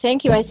want to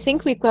thank you. I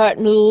think we've got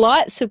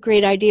lots of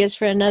great ideas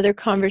for another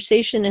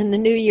conversation in the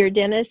new year,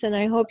 Dennis, and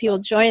I hope you'll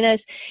join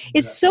us.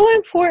 It's so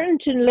important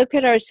to look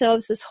at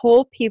ourselves as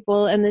whole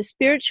people, and the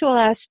spiritual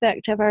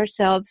aspect of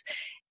ourselves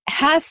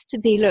has to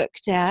be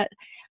looked at.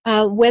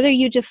 Whether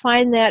you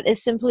define that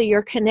as simply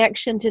your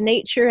connection to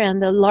nature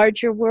and the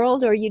larger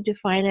world, or you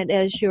define it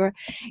as your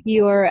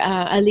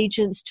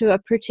allegiance to a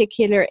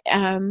particular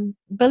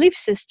belief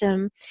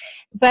system,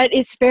 but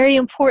it's very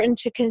important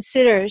to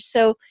consider.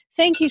 So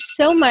thank you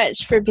so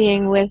much for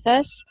being with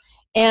us.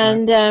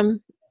 And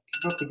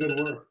keep up the good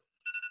work.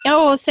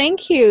 Oh,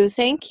 thank you.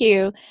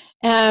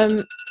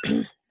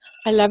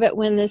 I love it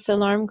when this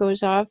alarm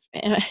goes off.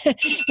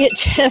 It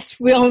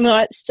just will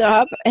not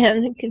stop,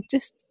 and it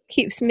just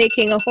keeps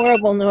making a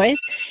horrible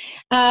noise.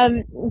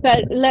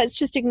 But let's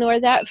just ignore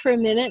that for a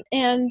minute.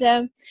 And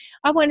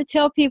I want to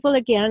tell people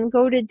again,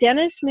 go to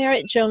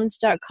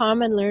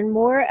DennisMerritt-Jones.com and learn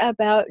more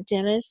about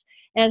Dennis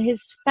and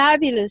his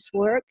fabulous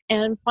work,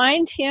 and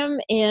find him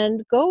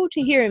and go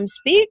to hear him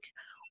speak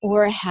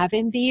or have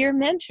him be your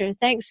mentor.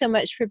 Thanks so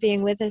much for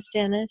being with us,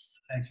 Dennis.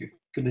 Thank you.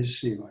 Good to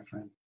see you, my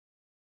friend.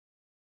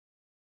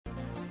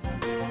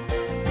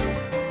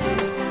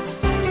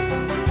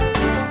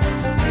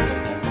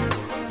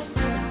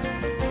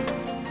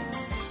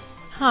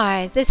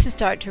 Hi, this is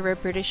Dr.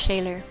 Rhoberta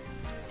Shaler.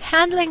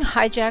 Handling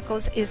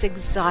hijackals is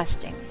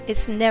exhausting.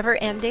 It's never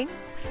ending,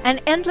 an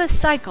endless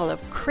cycle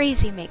of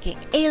crazy making,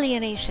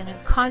 alienation,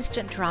 and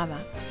constant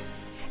drama.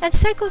 And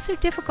cycles are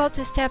difficult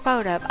to step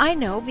out of. I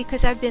know,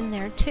 because I've been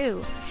there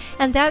too.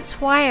 And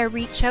that's why I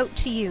reach out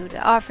to you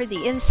to offer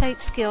the insight,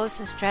 skills,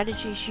 and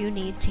strategies you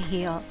need to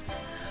heal.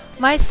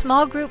 My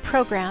small group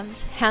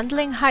programs,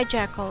 Handling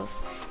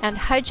Hijackals and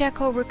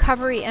Hijackal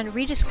Recovery and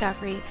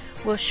Rediscovery,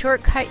 will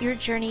shortcut your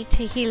journey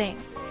to healing,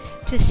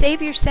 to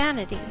save your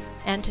sanity,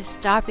 and to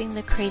stopping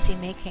the crazy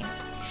making.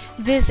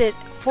 Visit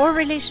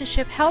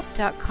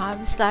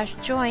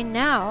forrelationshiphelp.com/join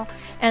now,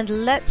 and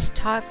let's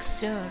talk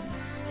soon.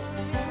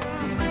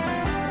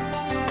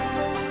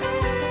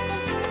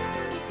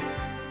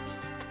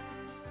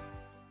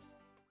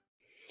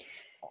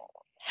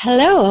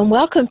 Hello, and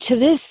welcome to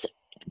this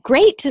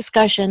great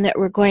discussion that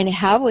we're going to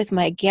have with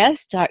my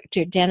guest,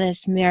 Dr.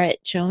 Dennis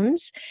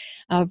Merritt-Jones,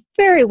 a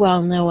very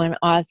well-known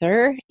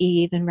author.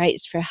 He even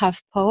writes for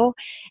HuffPo,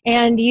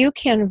 and you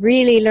can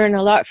really learn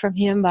a lot from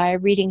him by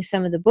reading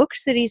some of the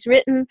books that he's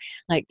written,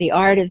 like The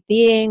Art of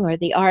Being or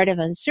The Art of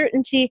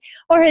Uncertainty,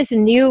 or his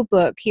new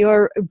book,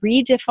 Your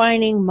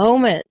Redefining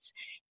Moments.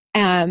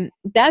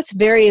 That's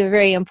very,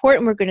 very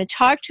important. We're going to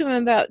talk to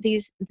him about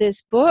this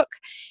book,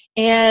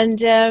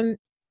 and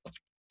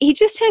he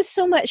just has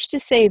so much to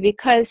say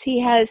because he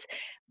has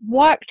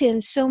walked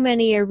in so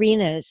many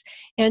arenas.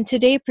 And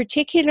today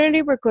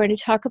particularly we're going to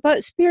talk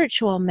about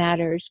spiritual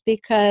matters,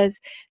 because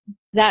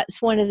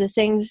that's one of the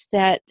things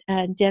that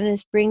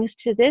Dennis brings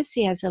to this.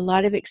 He has a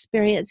lot of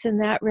experience in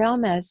that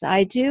realm, as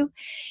I do.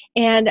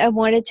 And I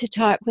wanted to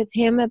talk with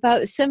him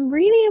about some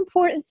really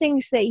important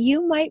things that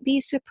you might be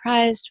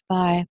surprised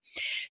by.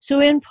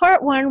 So in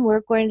part one,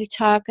 we're going to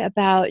talk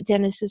about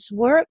Dennis's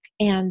work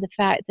and the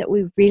fact that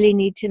we really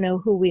need to know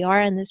who we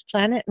are on this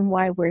planet and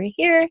why we're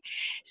here.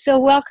 So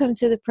welcome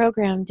to the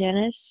program,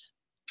 Dennis.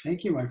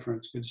 Thank you, my friend.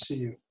 It's good to see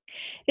you.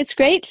 It's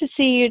great to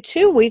see you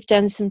too. We've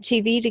done some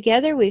TV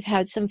together. We've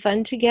had some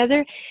fun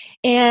together.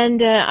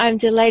 And I'm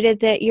delighted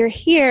that you're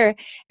here.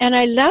 And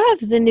I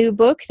love the new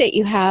book that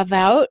you have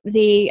out,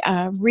 the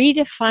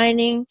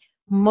Redefining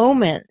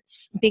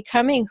Moments,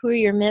 Becoming Who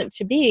You're Meant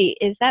to Be.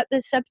 Is that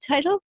the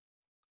subtitle?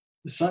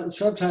 The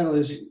subtitle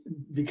is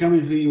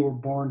Becoming Who You Were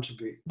Born to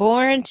Be.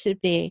 Born to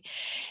be.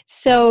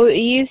 So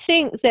you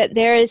think that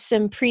there is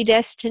some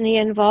predestiny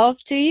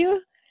involved, do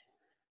you?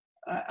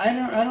 I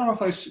don't know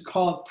if I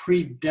call it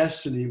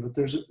predestiny, but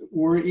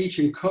we're each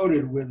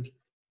encoded with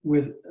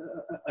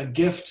a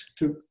gift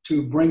to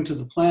bring to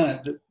the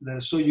planet that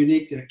is so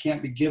unique that it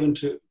can't be given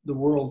to the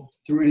world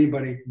through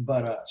anybody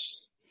but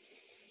us.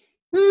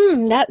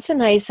 That's a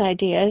nice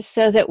idea.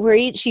 So that we're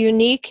each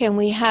unique and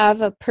we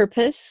have a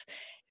purpose,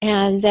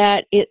 and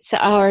that it's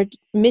our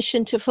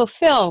mission to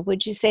fulfill.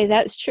 Would you say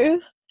that's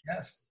true?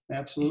 Yes,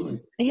 absolutely.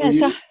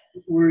 Yes.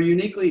 We're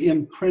uniquely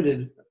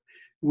imprinted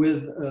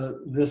with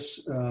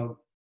this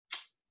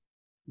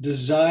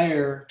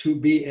desire to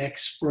be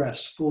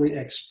expressed, fully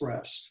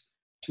expressed.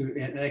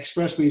 And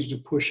express means to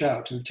push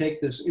out, to take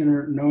this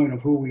inner knowing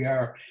of who we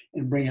are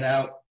and bring it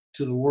out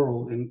to the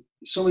world in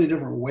so many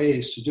different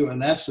ways to do it.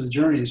 And that's the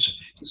journey, is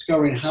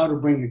discovering how to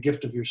bring the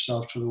gift of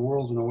yourself to the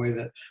world in a way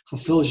that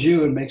fulfills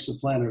you and makes the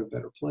planet a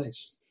better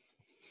place.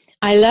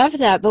 I love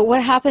that. But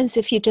what happens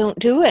if you don't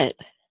do it?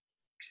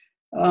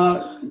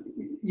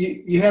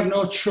 You have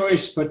no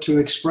choice but to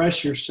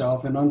express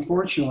yourself. And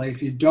unfortunately,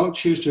 if you don't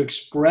choose to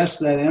express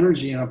that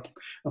energy in a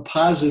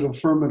positive,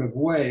 affirmative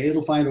way,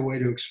 it'll find a way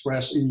to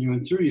express in you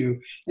and through you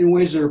in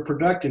ways that are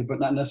productive, but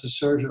not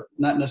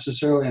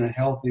necessarily in a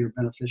healthy or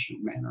beneficial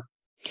manner.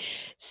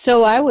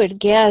 So I would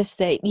guess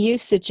that you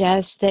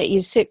suggest that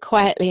you sit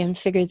quietly and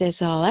figure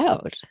this all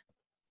out.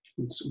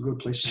 It's a good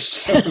place to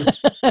start.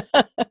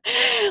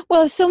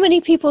 Well, so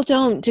many people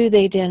don't, do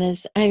they,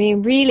 Dennis? I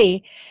mean,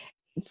 really,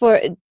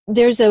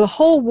 there's a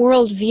whole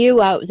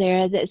worldview out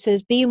there that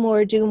says be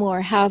more, do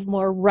more, have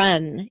more,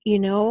 run,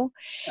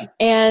 Yeah.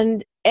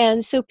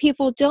 and so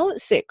people don't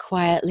sit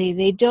quietly.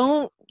 They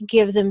don't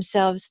give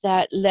themselves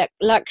that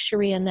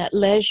luxury and that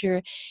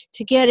leisure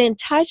to get in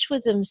touch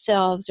with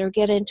themselves or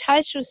get in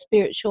touch with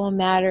spiritual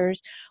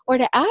matters or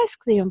to ask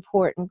the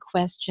important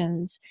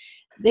questions.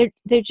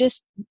 They're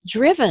just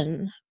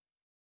driven.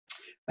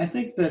 I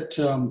think that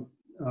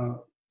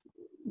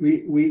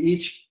we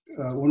each,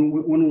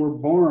 when we're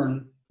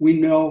born, we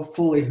know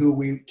fully who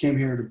we came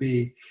here to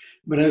be.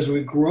 But as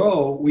we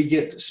grow, we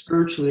get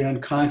spiritually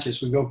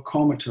unconscious. We go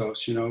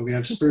comatose, we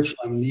have spiritual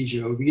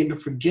amnesia. We begin to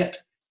forget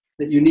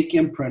that unique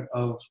imprint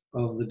of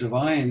the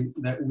divine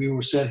that we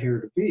were set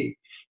here to be.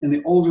 And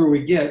the older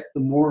we get,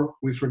 the more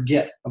we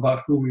forget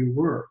about who we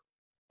were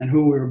and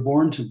who we were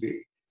born to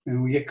be.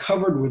 And we get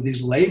covered with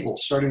these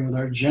labels, starting with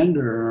our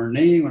gender and our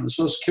name and the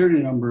social security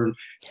number. And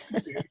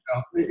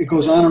it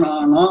goes on and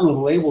on and on with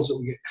the labels that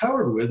we get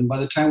covered with. And by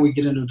the time we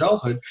get into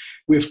adulthood,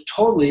 we've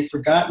totally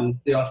forgotten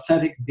the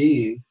authentic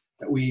being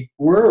that we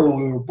were when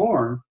we were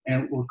born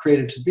and were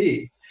created to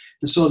be.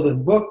 And so the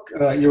book,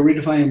 Your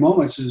Redefining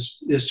Moments, is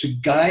to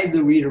guide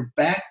the reader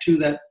back to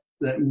that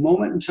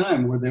moment in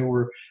time where they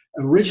were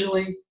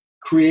originally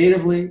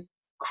creatively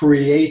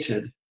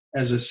created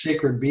as a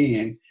sacred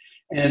being,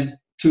 and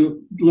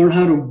to learn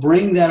how to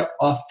bring that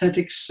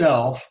authentic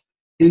self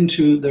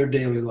into their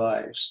daily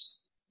lives.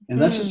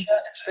 And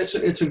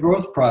it's a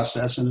growth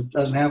process, and it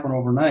doesn't happen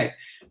overnight,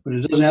 but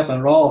it doesn't happen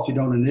at all if you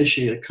don't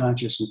initiate a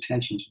conscious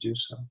intention to do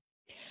so.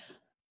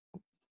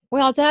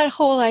 Well, that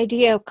whole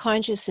idea of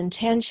conscious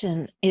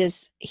intention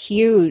is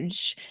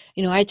huge.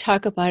 I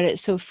talk about it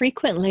so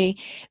frequently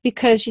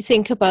because you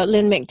think about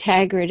Lynn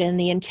McTaggart and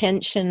the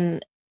intention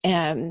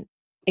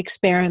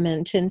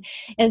experiment.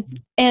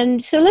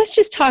 And so let's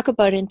just talk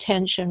about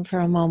intention for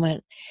a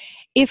moment.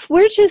 If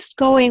we're just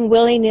going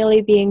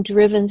willy-nilly, being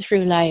driven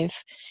through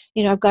life,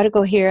 I've got to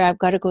go here, I've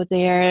got to go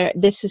there,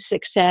 this is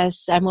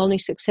success, I'm only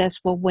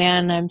successful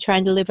when I'm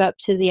trying to live up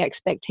to the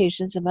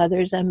expectations of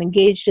others, I'm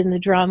engaged in the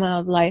drama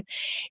of life,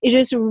 it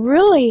is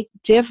really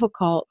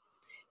difficult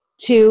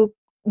to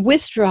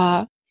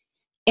withdraw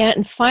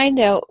and find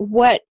out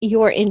what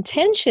your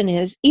intention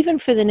is, even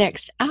for the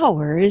next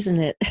hour, isn't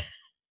it?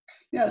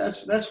 Yeah,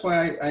 that's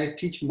why I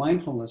teach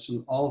mindfulness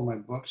in all of my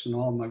books and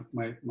all of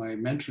my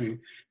mentoring.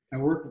 I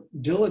work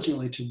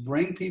diligently to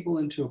bring people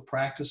into a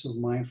practice of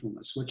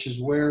mindfulness, which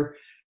is where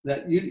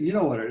that, you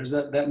know what it is,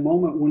 that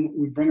moment when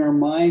we bring our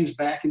minds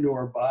back into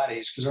our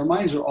bodies, because our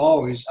minds are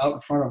always out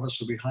in front of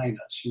us or behind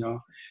us,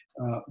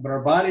 but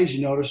our bodies,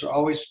 you notice, are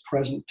always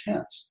present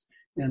tense.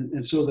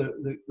 And so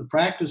the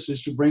practice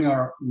is to bring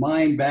our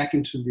mind back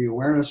into the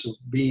awareness of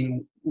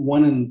being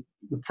one in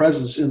the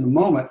presence in the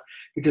moment,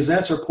 because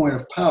that's our point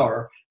of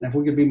power. And if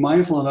we can be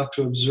mindful enough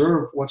to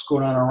observe what's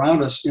going on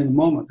around us in the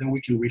moment, then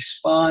we can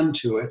respond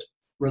to it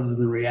rather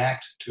than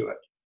react to it.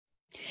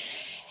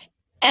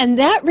 And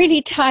that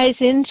really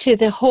ties into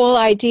the whole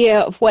idea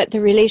of what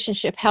the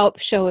Relationship Help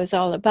Show is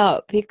all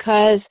about,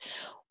 because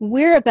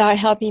we're about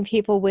helping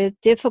people with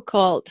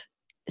difficult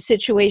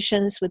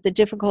situations, with the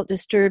difficult,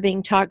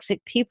 disturbing,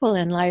 toxic people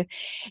in life.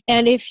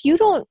 And if you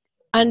don't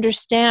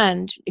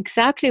understand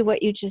exactly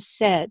what you just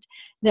said,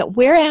 that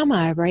where am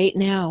I right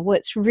now,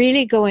 what's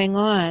really going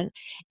on,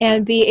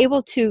 and be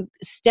able to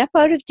step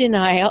out of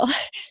denial,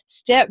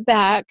 step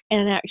back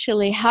and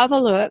actually have a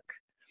look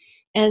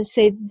and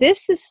say,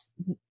 this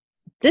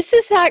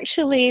is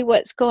actually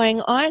what's going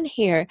on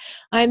here.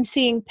 I'm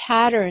seeing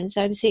patterns,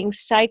 I'm seeing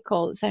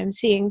cycles, I'm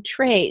seeing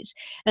traits,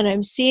 and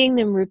I'm seeing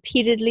them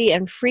repeatedly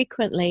and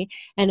frequently,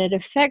 and it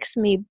affects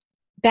me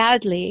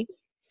badly.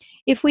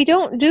 If we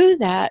don't do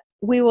that,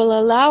 we will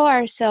allow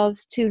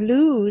ourselves to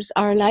lose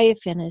our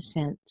life in a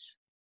sense.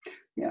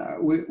 Yeah,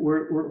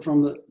 we're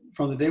from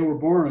the day we're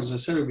born, as I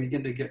said, we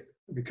begin to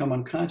become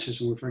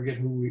unconscious, and we forget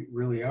who we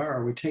really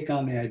are. We take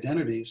on the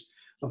identities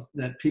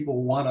that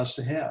people want us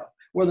to have,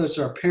 whether it's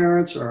our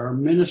parents or our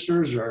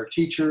ministers or our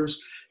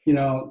teachers.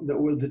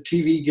 The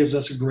TV gives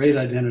us a great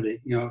identity.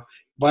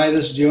 Buy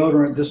this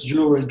deodorant, this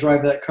jewelry,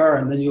 drive that car,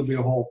 and then you'll be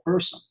a whole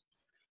person.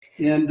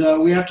 And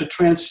we have to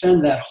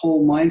transcend that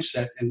whole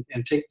mindset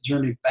and take the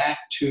journey back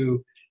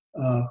to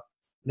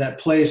that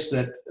place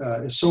that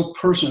is so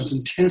personal. It's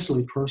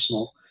intensely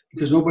personal,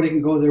 because nobody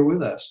can go there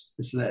with us.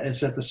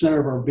 It's at the center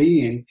of our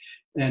being,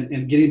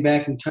 and getting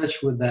back in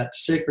touch with that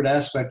sacred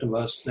aspect of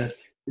us that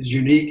is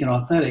unique and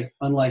authentic,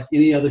 unlike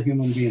any other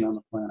human being on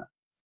the planet.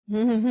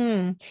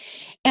 Mm-hmm.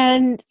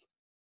 And,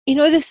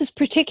 this is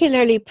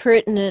particularly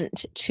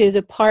pertinent to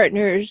the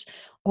partners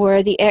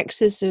or the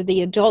exes or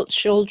the adult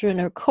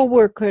children or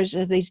coworkers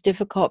of these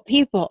difficult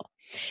people.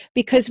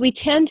 because we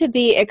tend to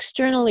be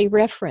externally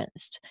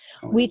referenced.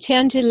 We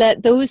tend to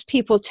let those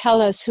people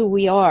tell us who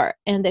we are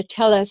and they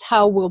tell us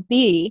how we'll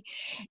be.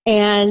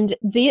 And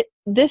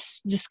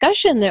this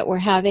discussion that we're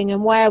having,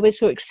 and why I was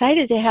so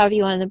excited to have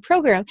you on the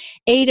program,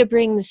 to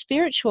bring the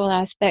spiritual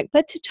aspect,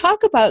 but to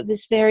talk about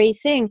this very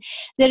thing,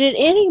 that at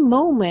any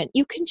moment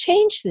you can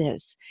change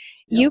this.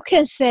 You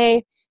can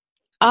say,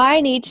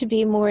 I need to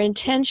be more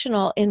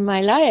intentional in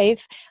my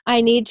life. I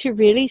need to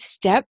really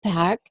step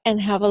back and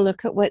have a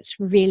look at what's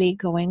really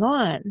going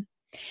on.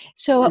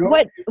 So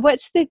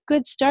what's the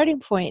good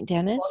starting point,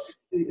 Dennis?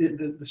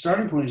 The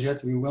starting point is you have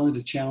to be willing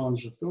to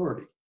challenge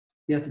authority.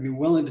 You have to be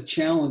willing to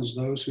challenge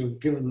those who have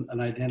given an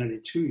identity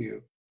to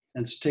you,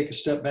 and to take a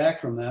step back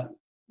from that,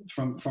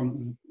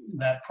 from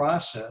that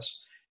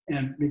process,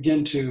 and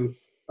begin to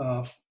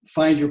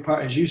find your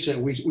power. As you said,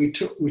 we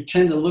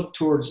tend to look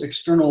towards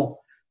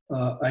external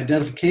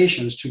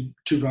identifications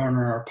to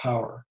garner our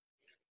power.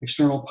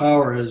 External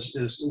power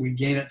is we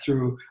gain it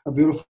through a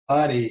beautiful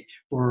body,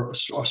 or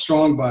a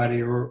strong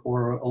body, or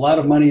a lot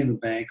of money in the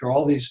bank, or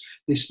all these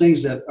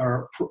things that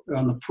are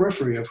on the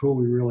periphery of who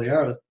we really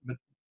are. But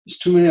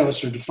too many of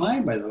us are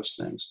defined by those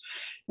things,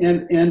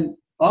 and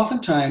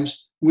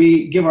oftentimes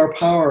we give our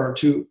power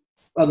to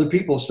other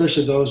people,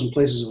 especially those in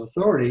places of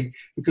authority,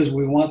 because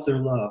we want their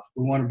love.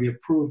 We want to be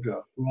approved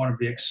of. We want to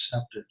be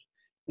accepted.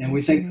 And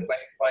we think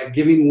by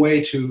giving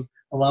way to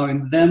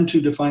allowing them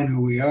to define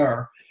who we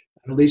are,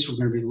 at least we're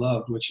going to be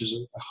loved, which is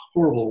a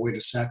horrible way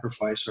to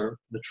sacrifice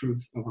the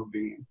truth of our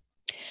being.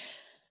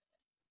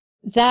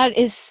 That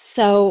is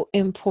so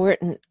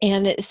important.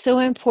 And it's so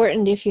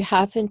important if you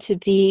happen to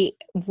be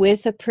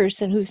with a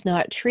person who's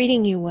not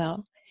treating you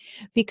well,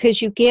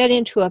 because you get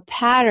into a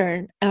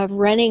pattern of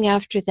running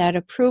after that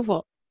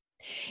approval.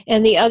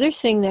 And the other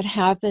thing that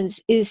happens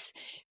is,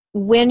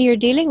 when you're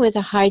dealing with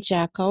a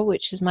hijackal,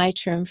 which is my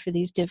term for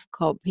these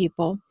difficult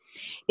people,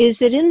 is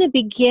that in the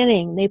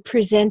beginning they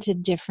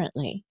presented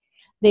differently.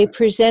 They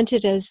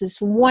presented as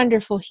this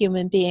wonderful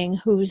human being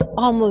who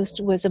almost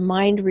was a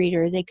mind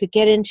reader. They could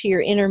get into your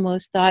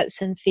innermost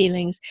thoughts and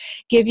feelings,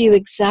 give you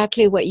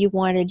exactly what you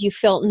wanted. You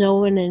felt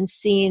known and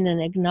seen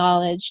and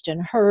acknowledged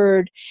and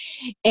heard.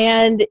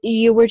 And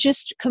you were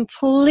just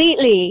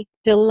completely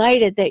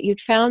delighted that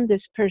you'd found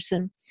this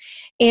person.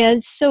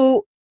 And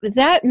so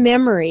that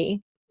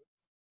memory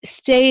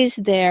stays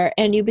there,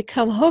 and you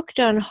become hooked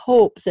on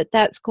hope that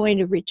that's going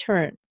to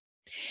return.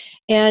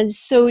 And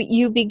so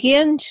you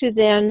begin to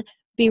then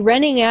be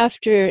running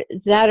after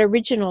that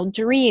original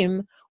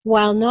dream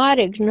while not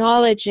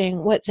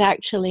acknowledging what's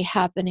actually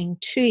happening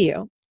to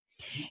you.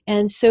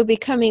 And so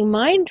becoming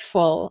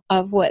mindful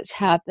of what's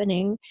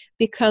happening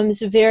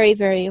becomes very,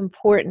 very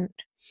important.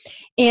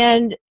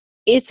 And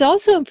it's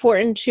also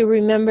important to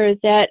remember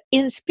that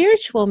in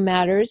spiritual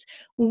matters,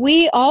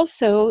 we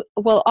also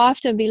will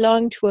often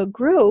belong to a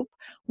group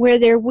where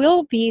there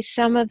will be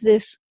some of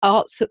this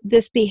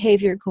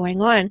behavior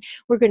going on.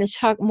 We're going to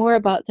talk more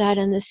about that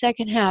in the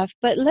second half,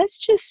 but let's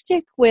just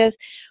stick with,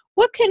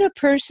 what can a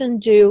person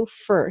do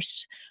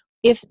first?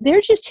 If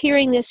they're just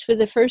hearing this for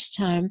the first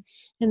time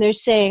and they're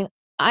saying,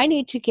 I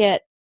need to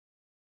get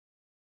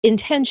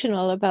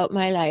intentional about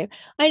my life.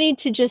 I need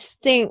to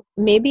just think,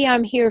 maybe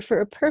I'm here for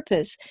a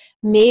purpose.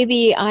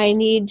 Maybe I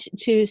need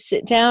to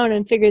sit down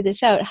and figure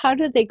this out. How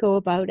do they go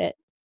about it?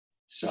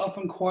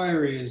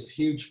 Self-inquiry is a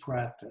huge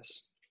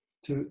practice.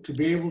 To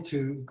be able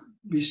to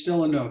be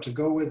still and know, to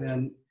go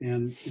within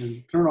and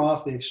turn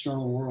off the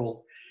external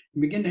world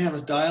and begin to have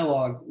a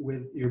dialogue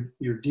with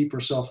your deeper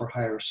self or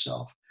higher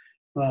self,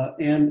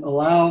 and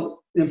allow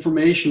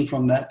information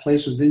from that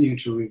place within you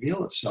to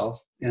reveal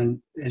itself. And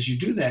as you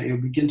do that,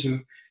 you'll begin to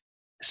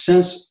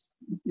sense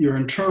your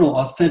internal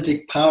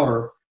authentic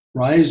power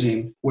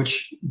rising,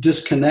 which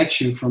disconnects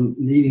you from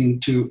needing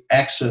to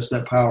access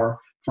that power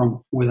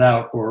from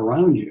without or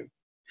around you.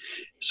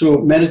 So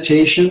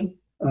meditation,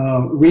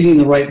 reading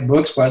the right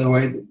books, by the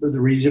way, the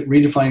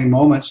Redefining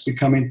Moments,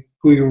 Becoming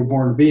Who You Were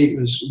Born to Be,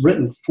 is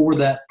written for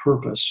that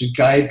purpose, to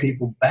guide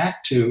people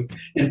back to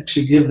and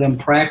to give them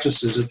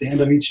practices. At the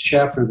end of each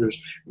chapter, there's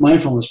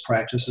mindfulness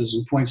practices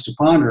and points to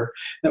ponder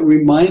that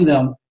remind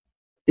them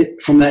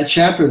from that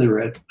chapter they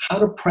read how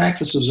to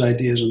practice those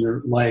ideas in their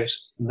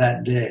lives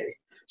that day.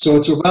 So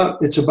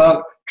it's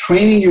about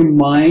training your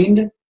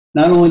mind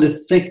not only to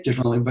think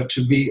differently, but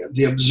to be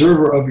the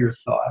observer of your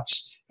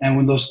thoughts. And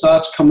when those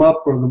thoughts come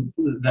up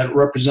that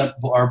represent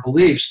our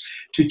beliefs,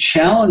 to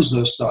challenge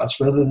those thoughts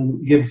rather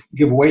than give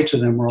way to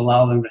them or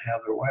allow them to have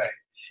their way.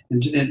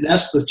 And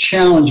that's the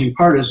challenging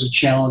part, is to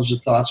challenge the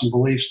thoughts and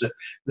beliefs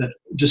that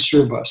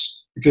disturb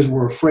us, because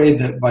we're afraid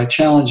that by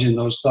challenging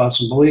those thoughts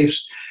and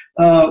beliefs,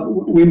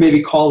 we may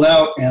be called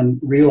out and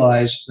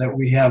realize that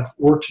we have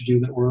work to do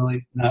that we're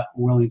really not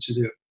willing to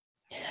do.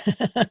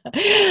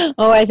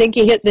 Oh, I think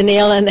you hit the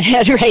nail on the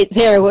head right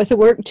there, with the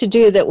work to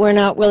do that we're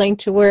not willing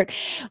to work.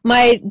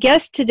 My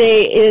guest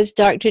today is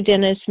Dr.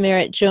 Dennis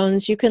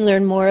Merritt-Jones. You can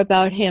learn more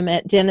about him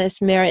at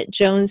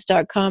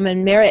DennisMerrittJones.com,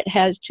 and Merritt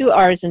has 2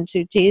 R's and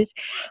 2 T's,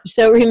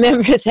 so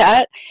remember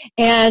that.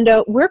 And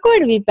we're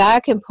going to be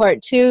back in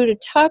part 2 to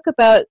talk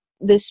about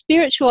the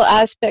spiritual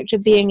aspect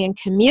of being in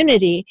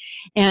community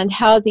and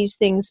how these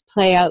things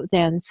play out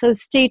then. So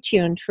stay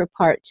tuned for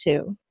part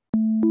 2.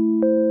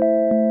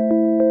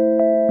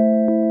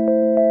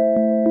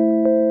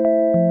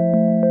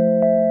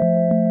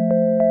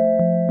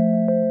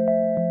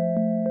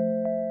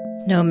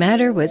 No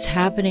matter what's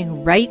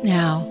happening right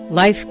now,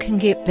 life can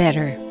get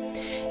better.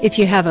 If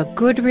you have a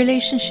good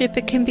relationship,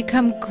 it can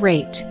become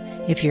great.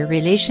 If your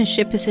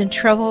relationship is in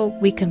trouble,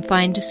 we can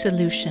find a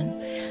solution.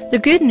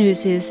 The good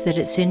news is that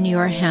it's in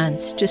your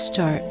hands to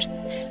start.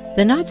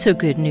 The not so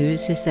good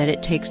news is that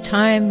it takes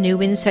time,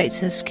 new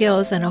insights and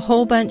skills, and a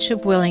whole bunch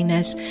of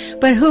willingness.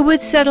 But who would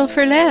settle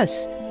for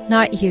less?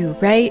 Not you,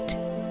 right?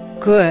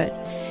 Good.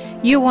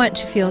 You want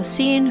to feel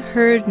seen,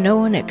 heard,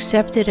 known,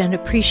 accepted, and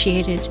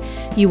appreciated.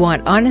 You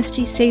want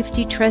honesty,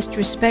 safety, trust,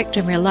 respect,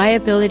 and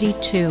reliability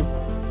too.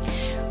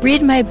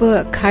 Read my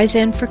book,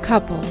 Kaizen for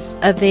Couples,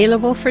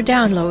 available for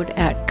download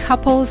at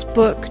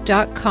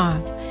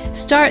couplesbook.com.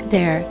 Start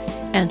there,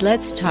 and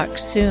let's talk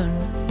soon.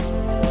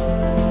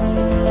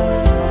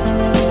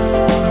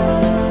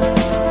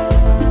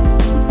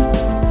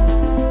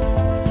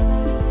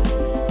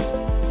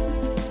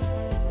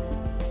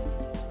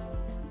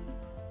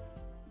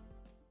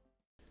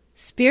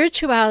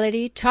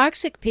 Spirituality,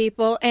 toxic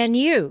people, and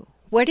you.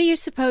 What are you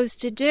supposed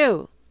to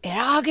do? It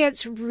all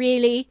gets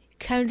really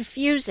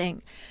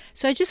confusing.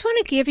 So I just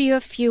want to give you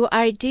a few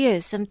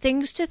ideas, some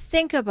things to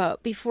think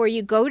about before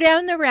you go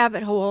down the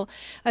rabbit hole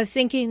of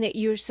thinking that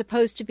you're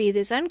supposed to be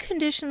this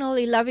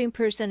unconditionally loving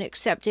person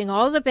accepting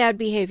all the bad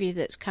behavior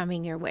that's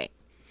coming your way.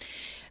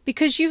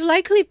 Because you've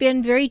likely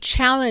been very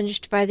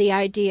challenged by the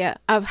idea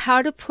of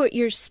how to put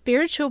your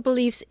spiritual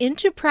beliefs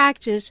into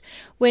practice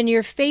when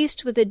you're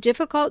faced with a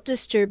difficult,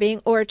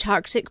 disturbing, or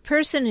toxic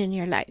person in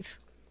your life.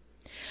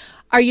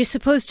 Are you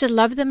supposed to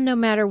love them no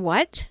matter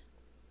what?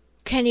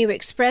 Can you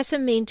express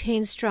and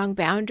maintain strong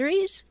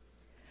boundaries?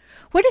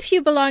 What if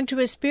you belong to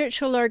a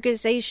spiritual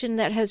organization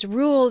that has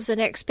rules and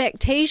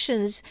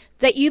expectations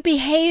that you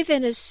behave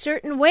in a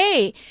certain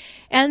way,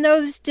 and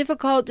those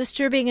difficult,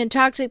 disturbing, and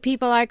toxic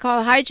people I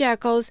call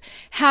hijackals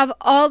have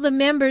all the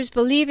members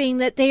believing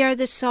that they are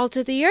the salt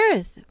of the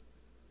earth?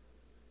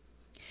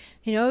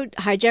 You know,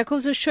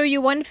 hijackals will show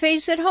you one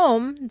face at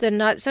home, the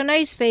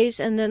not-so-nice face,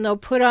 and then they'll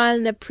put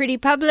on the pretty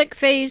public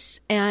face,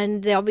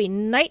 and they'll be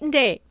night and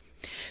day.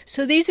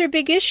 So these are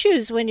big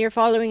issues when you're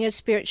following a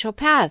spiritual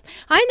path.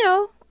 I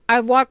know.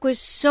 I've walked with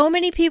so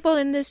many people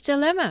in this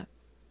dilemma.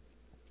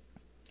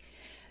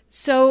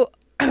 So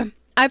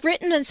I've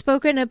written and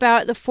spoken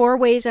about the 4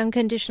 ways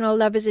unconditional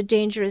love is a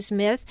dangerous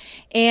myth.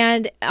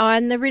 And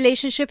on the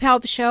Relationship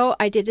Help Show,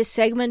 I did a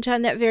segment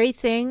on that very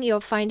thing. You'll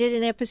find it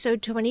in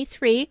episode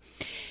 23.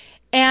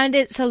 And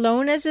it's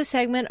alone as a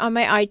segment on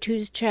my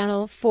iTunes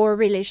channel for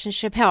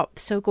Relationship Help.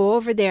 So go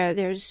over there.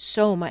 There's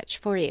so much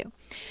for you.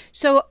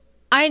 So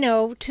I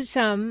know to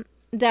some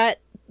that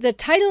the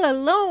title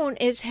alone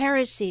is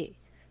heresy.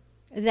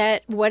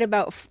 That what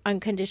about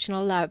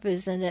unconditional love?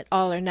 Isn't it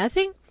all or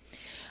nothing?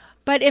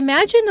 But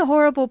imagine the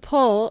horrible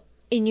pull,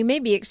 and you may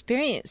be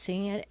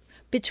experiencing it,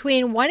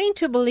 between wanting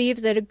to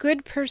believe that a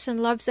good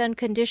person loves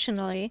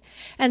unconditionally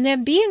and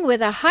then being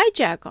with a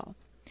hijackal.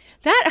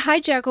 That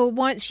hijackal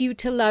wants you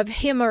to love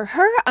him or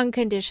her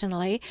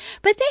unconditionally,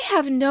 but they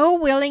have no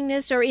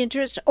willingness or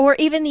interest or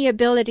even the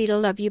ability to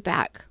love you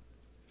back.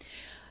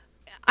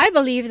 I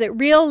believe that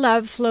real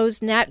love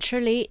flows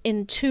naturally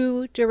in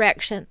 2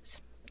 directions.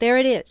 There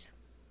it is.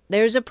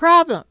 There's a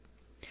problem.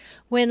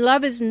 When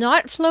love is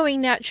not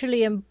flowing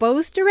naturally in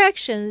both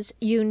directions,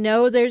 you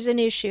know there's an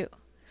issue.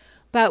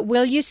 But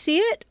will you see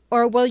it?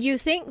 Or will you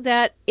think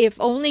that if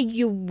only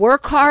you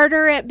work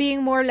harder at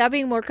being more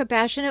loving, more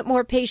compassionate,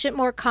 more patient,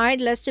 more kind,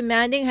 less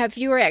demanding, have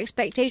fewer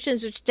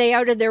expectations, or stay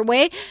out of their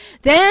way,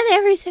 then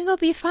everything will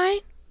be fine?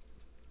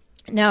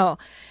 No,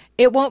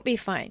 it won't be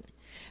fine.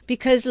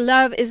 Because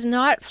love is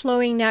not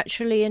flowing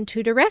naturally in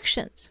 2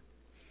 directions.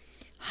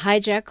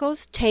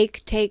 Hijackals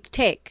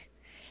take.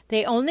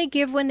 They only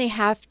give when they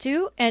have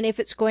to, and if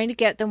it's going to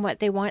get them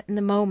what they want in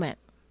the moment.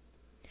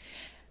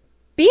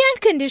 Be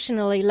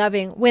unconditionally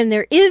loving when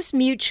there is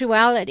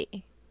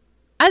mutuality.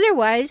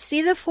 Otherwise,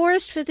 see the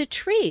forest for the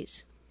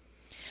trees.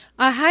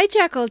 A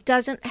hijackal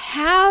doesn't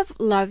have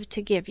love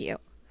to give you.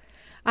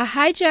 A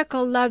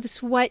hijackal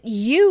loves what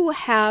you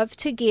have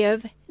to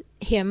give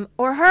him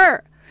or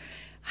her.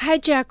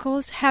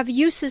 Hijackals have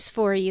uses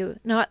for you,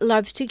 not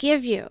love to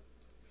give you.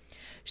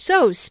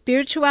 So,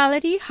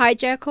 spirituality,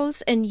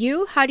 hijackals, and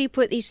you, how do you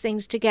put these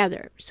things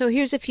together? So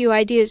here's a few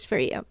ideas for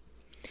you.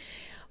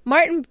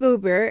 Martin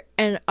Buber,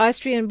 an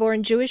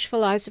Austrian-born Jewish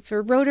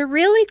philosopher, wrote a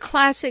really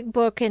classic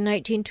book in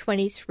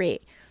 1923.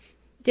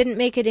 Didn't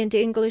make it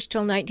into English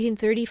till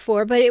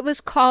 1934, but it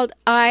was called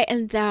I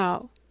and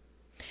Thou.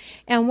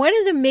 And one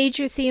of the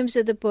major themes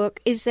of the book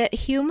is that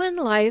human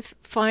life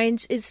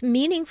finds its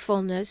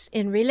meaningfulness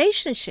in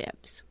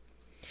relationships.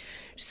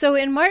 So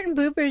in Martin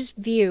Buber's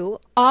view,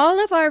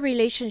 all of our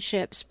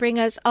relationships bring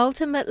us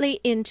ultimately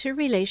into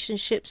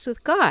relationships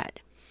with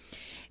God.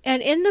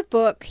 And in the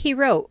book, he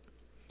wrote,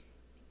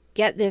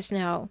 get this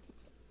now,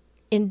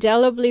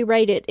 indelibly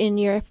write it in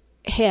your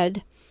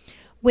head.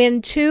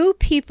 When two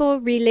people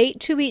relate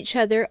to each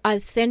other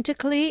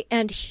authentically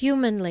and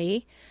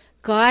humanly,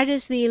 God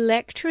is the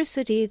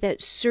electricity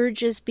that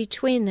surges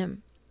between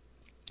them.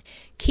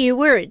 Key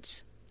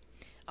words: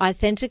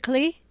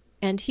 authentically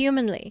and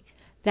humanly.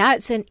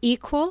 That's an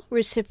equal,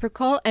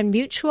 reciprocal, and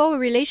mutual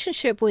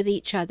relationship with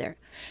each other.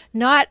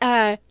 Not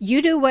a,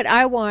 you do what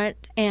I want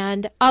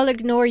and I'll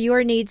ignore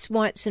your needs,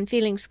 wants, and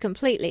feelings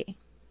completely.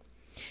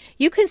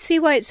 You can see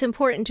why it's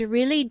important to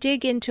really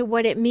dig into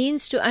what it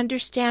means to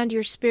understand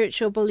your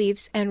spiritual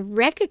beliefs and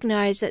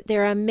recognize that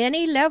there are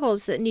many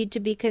levels that need to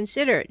be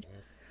considered.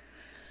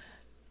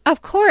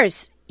 Of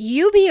course,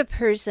 you be a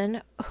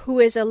person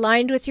who is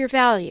aligned with your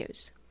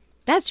values.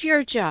 That's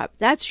your job.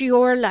 That's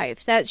your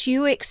life. That's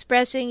you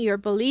expressing your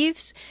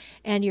beliefs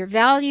and your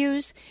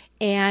values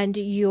and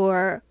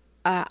your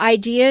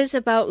ideas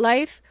about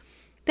life.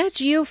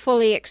 That's you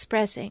fully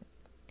expressing.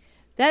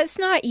 That's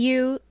not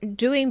you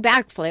doing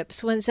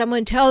backflips when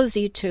someone tells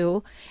you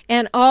to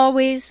and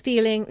always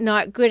feeling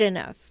not good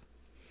enough.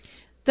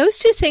 Those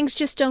two things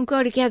just don't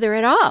go together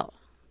at all.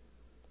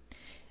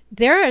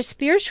 There are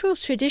spiritual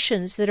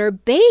traditions that are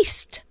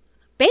based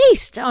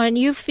on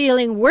you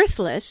feeling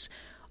worthless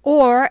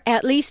or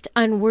at least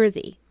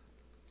unworthy.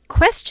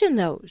 Question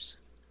those.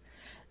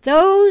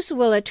 Those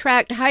will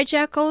attract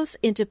hijackals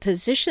into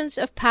positions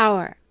of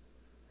power.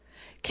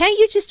 Can't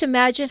you just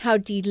imagine how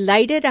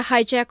delighted a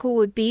hijackal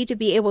would be to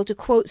be able to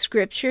quote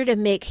scripture to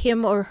make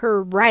him or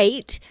her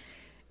right,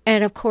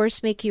 and of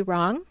course make you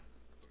wrong?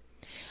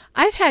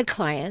 I've had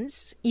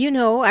clients,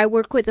 I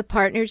work with the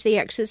partners, the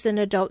exes, and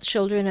adult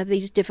children of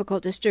these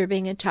difficult,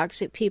 disturbing, and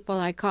toxic people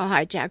I call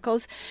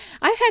hijackals.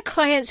 I've had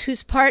clients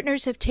whose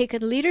partners have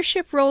taken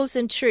leadership roles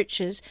in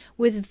churches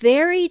with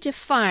very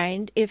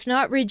defined, if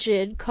not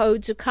rigid,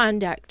 codes of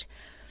conduct.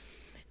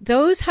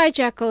 Those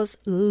hijackals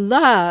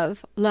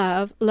love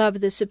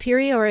the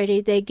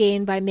superiority they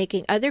gain by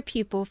making other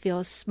people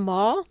feel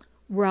small,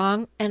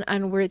 wrong, and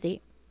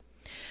unworthy.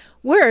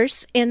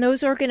 Worse, in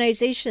those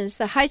organizations,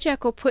 the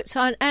hijackal puts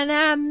on an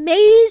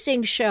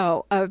amazing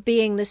show of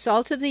being the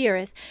salt of the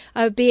earth,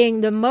 of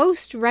being the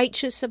most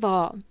righteous of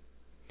all.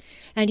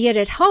 And yet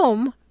at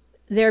home,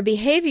 their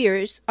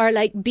behaviors are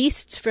like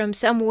beasts from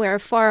somewhere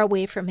far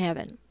away from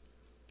heaven.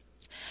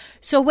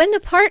 So when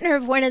the partner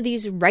of one of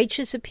these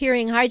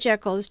righteous-appearing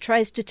hijackals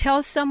tries to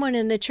tell someone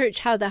in the church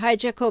how the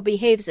hijackal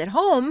behaves at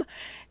home,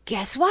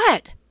 guess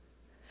what?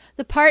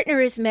 The partner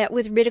is met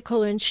with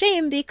ridicule and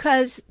shame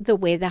because the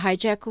way the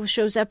hijackal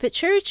shows up at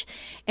church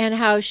and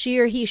how she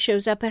or he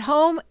shows up at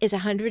home is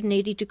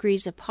 180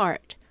 degrees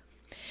apart.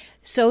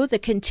 So the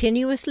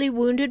continuously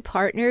wounded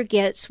partner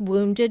gets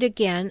wounded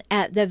again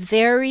at the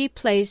very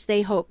place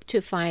they hope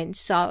to find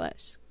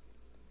solace.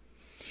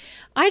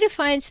 I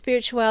define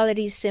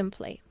spirituality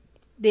simply: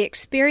 the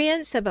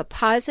experience of a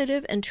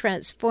positive and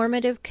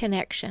transformative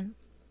connection.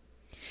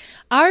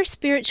 Our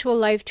spiritual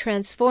life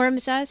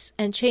transforms us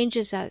and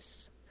changes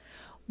us.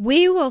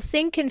 We will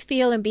think and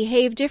feel and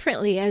behave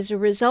differently as a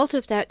result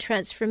of that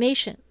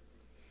transformation.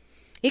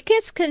 It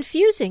gets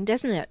confusing,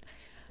 doesn't it?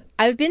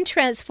 I've been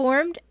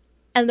transformed,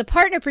 and the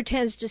partner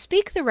pretends to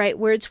speak the right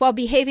words while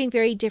behaving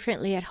very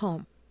differently at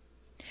home.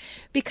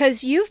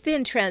 Because you've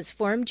been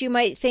transformed, you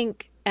might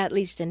think, at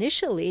least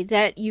initially,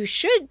 that you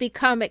should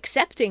become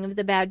accepting of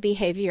the bad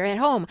behavior at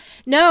home.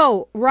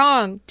 No,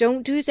 wrong,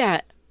 don't do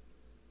that.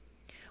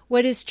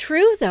 What is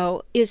true,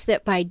 though, is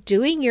that by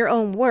doing your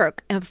own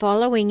work and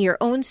following your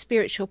own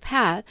spiritual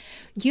path,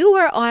 you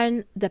are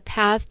on the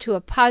path to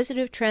a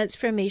positive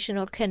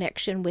transformational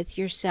connection with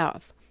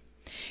yourself.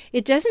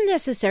 It doesn't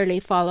necessarily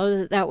follow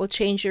that that will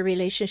change your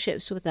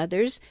relationships with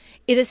others.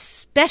 It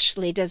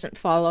especially doesn't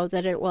follow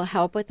that it will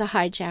help with the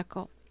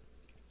hijackal.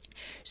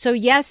 So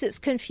yes, it's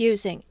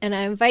confusing, and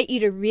I invite you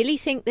to really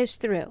think this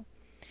through.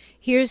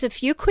 Here's a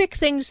few quick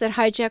things that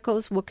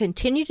hijackals will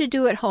continue to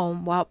do at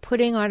home while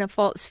putting on a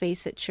false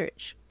face at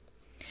church.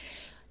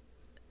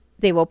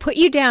 They will put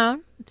you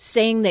down,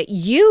 saying that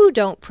you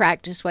don't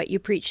practice what you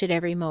preach at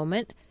every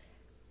moment.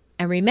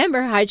 And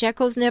remember,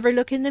 hijackals never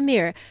look in the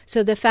mirror,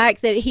 so the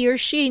fact that he or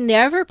she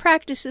never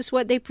practices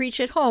what they preach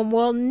at home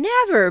will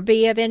never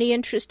be of any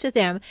interest to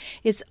them.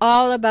 It's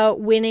all about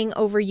winning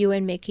over you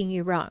and making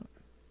you wrong.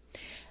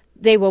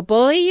 They will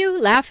bully you,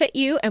 laugh at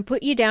you, and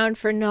put you down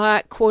for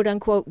not,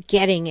 quote-unquote,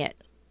 getting it.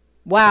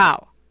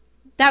 Wow.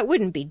 That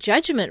wouldn't be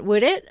judgment,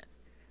 would it?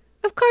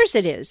 Of course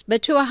it is,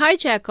 but to a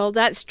hijackal,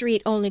 that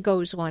street only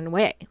goes one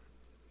way.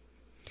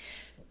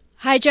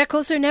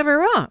 Hijackals are never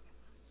wrong.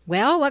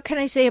 Well, what can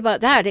I say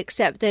about that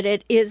except that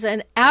it is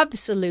an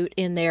absolute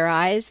in their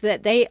eyes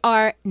that they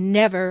are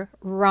never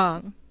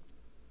wrong.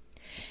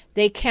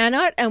 They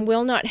cannot and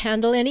will not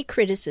handle any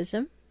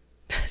criticism.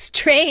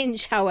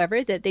 Strange,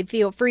 however, that they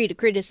feel free to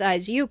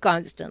criticize you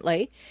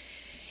constantly.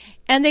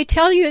 And they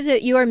tell you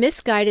that you are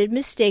misguided,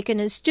 mistaken,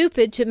 and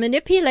stupid to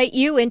manipulate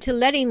you into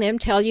letting them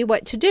tell you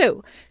what to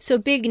do. So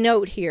big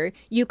note here,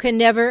 you can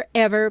never,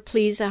 ever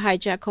please a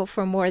hijackal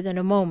for more than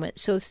a moment.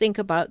 So think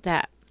about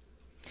that.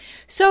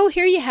 So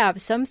here you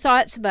have some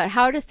thoughts about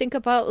how to think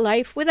about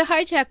life with a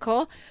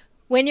hijackal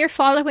when you're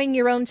following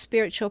your own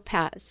spiritual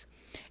paths.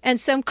 and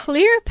some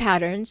clear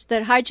patterns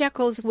that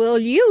hijackals will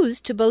use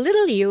to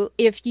belittle you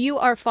if you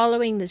are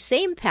following the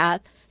same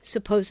path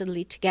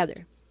supposedly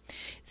together.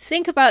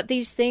 Think about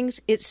these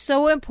things. It's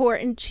so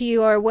important to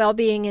your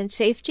well-being and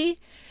safety.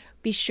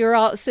 Be sure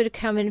also to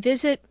come and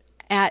visit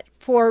at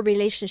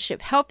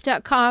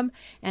forrelationshiphelp.com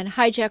and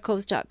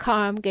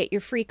hijackals.com. Get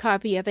your free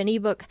copy of an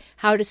ebook,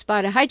 How to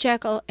Spot a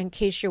Hijackal, in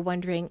case you're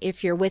wondering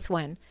if you're with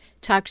one.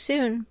 Talk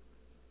soon.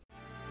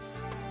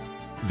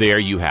 There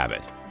you have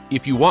it.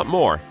 If you want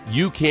more,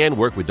 you can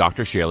work with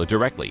Dr. Shaler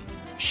directly.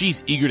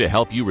 She's eager to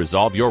help you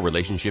resolve your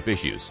relationship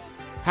issues.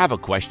 Have a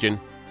question?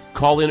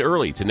 Call in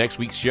early to next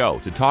week's show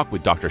to talk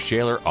with Dr.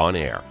 Shaler on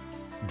air.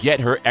 Get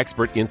her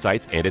expert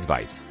insights and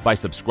advice by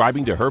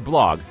subscribing to her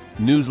blog,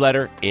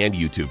 newsletter, and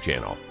YouTube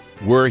channel.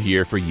 We're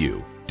here for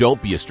you.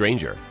 Don't be a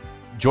stranger.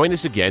 Join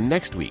us again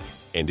next week.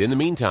 And in the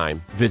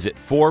meantime, visit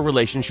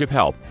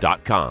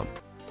forrelationshiphelp.com.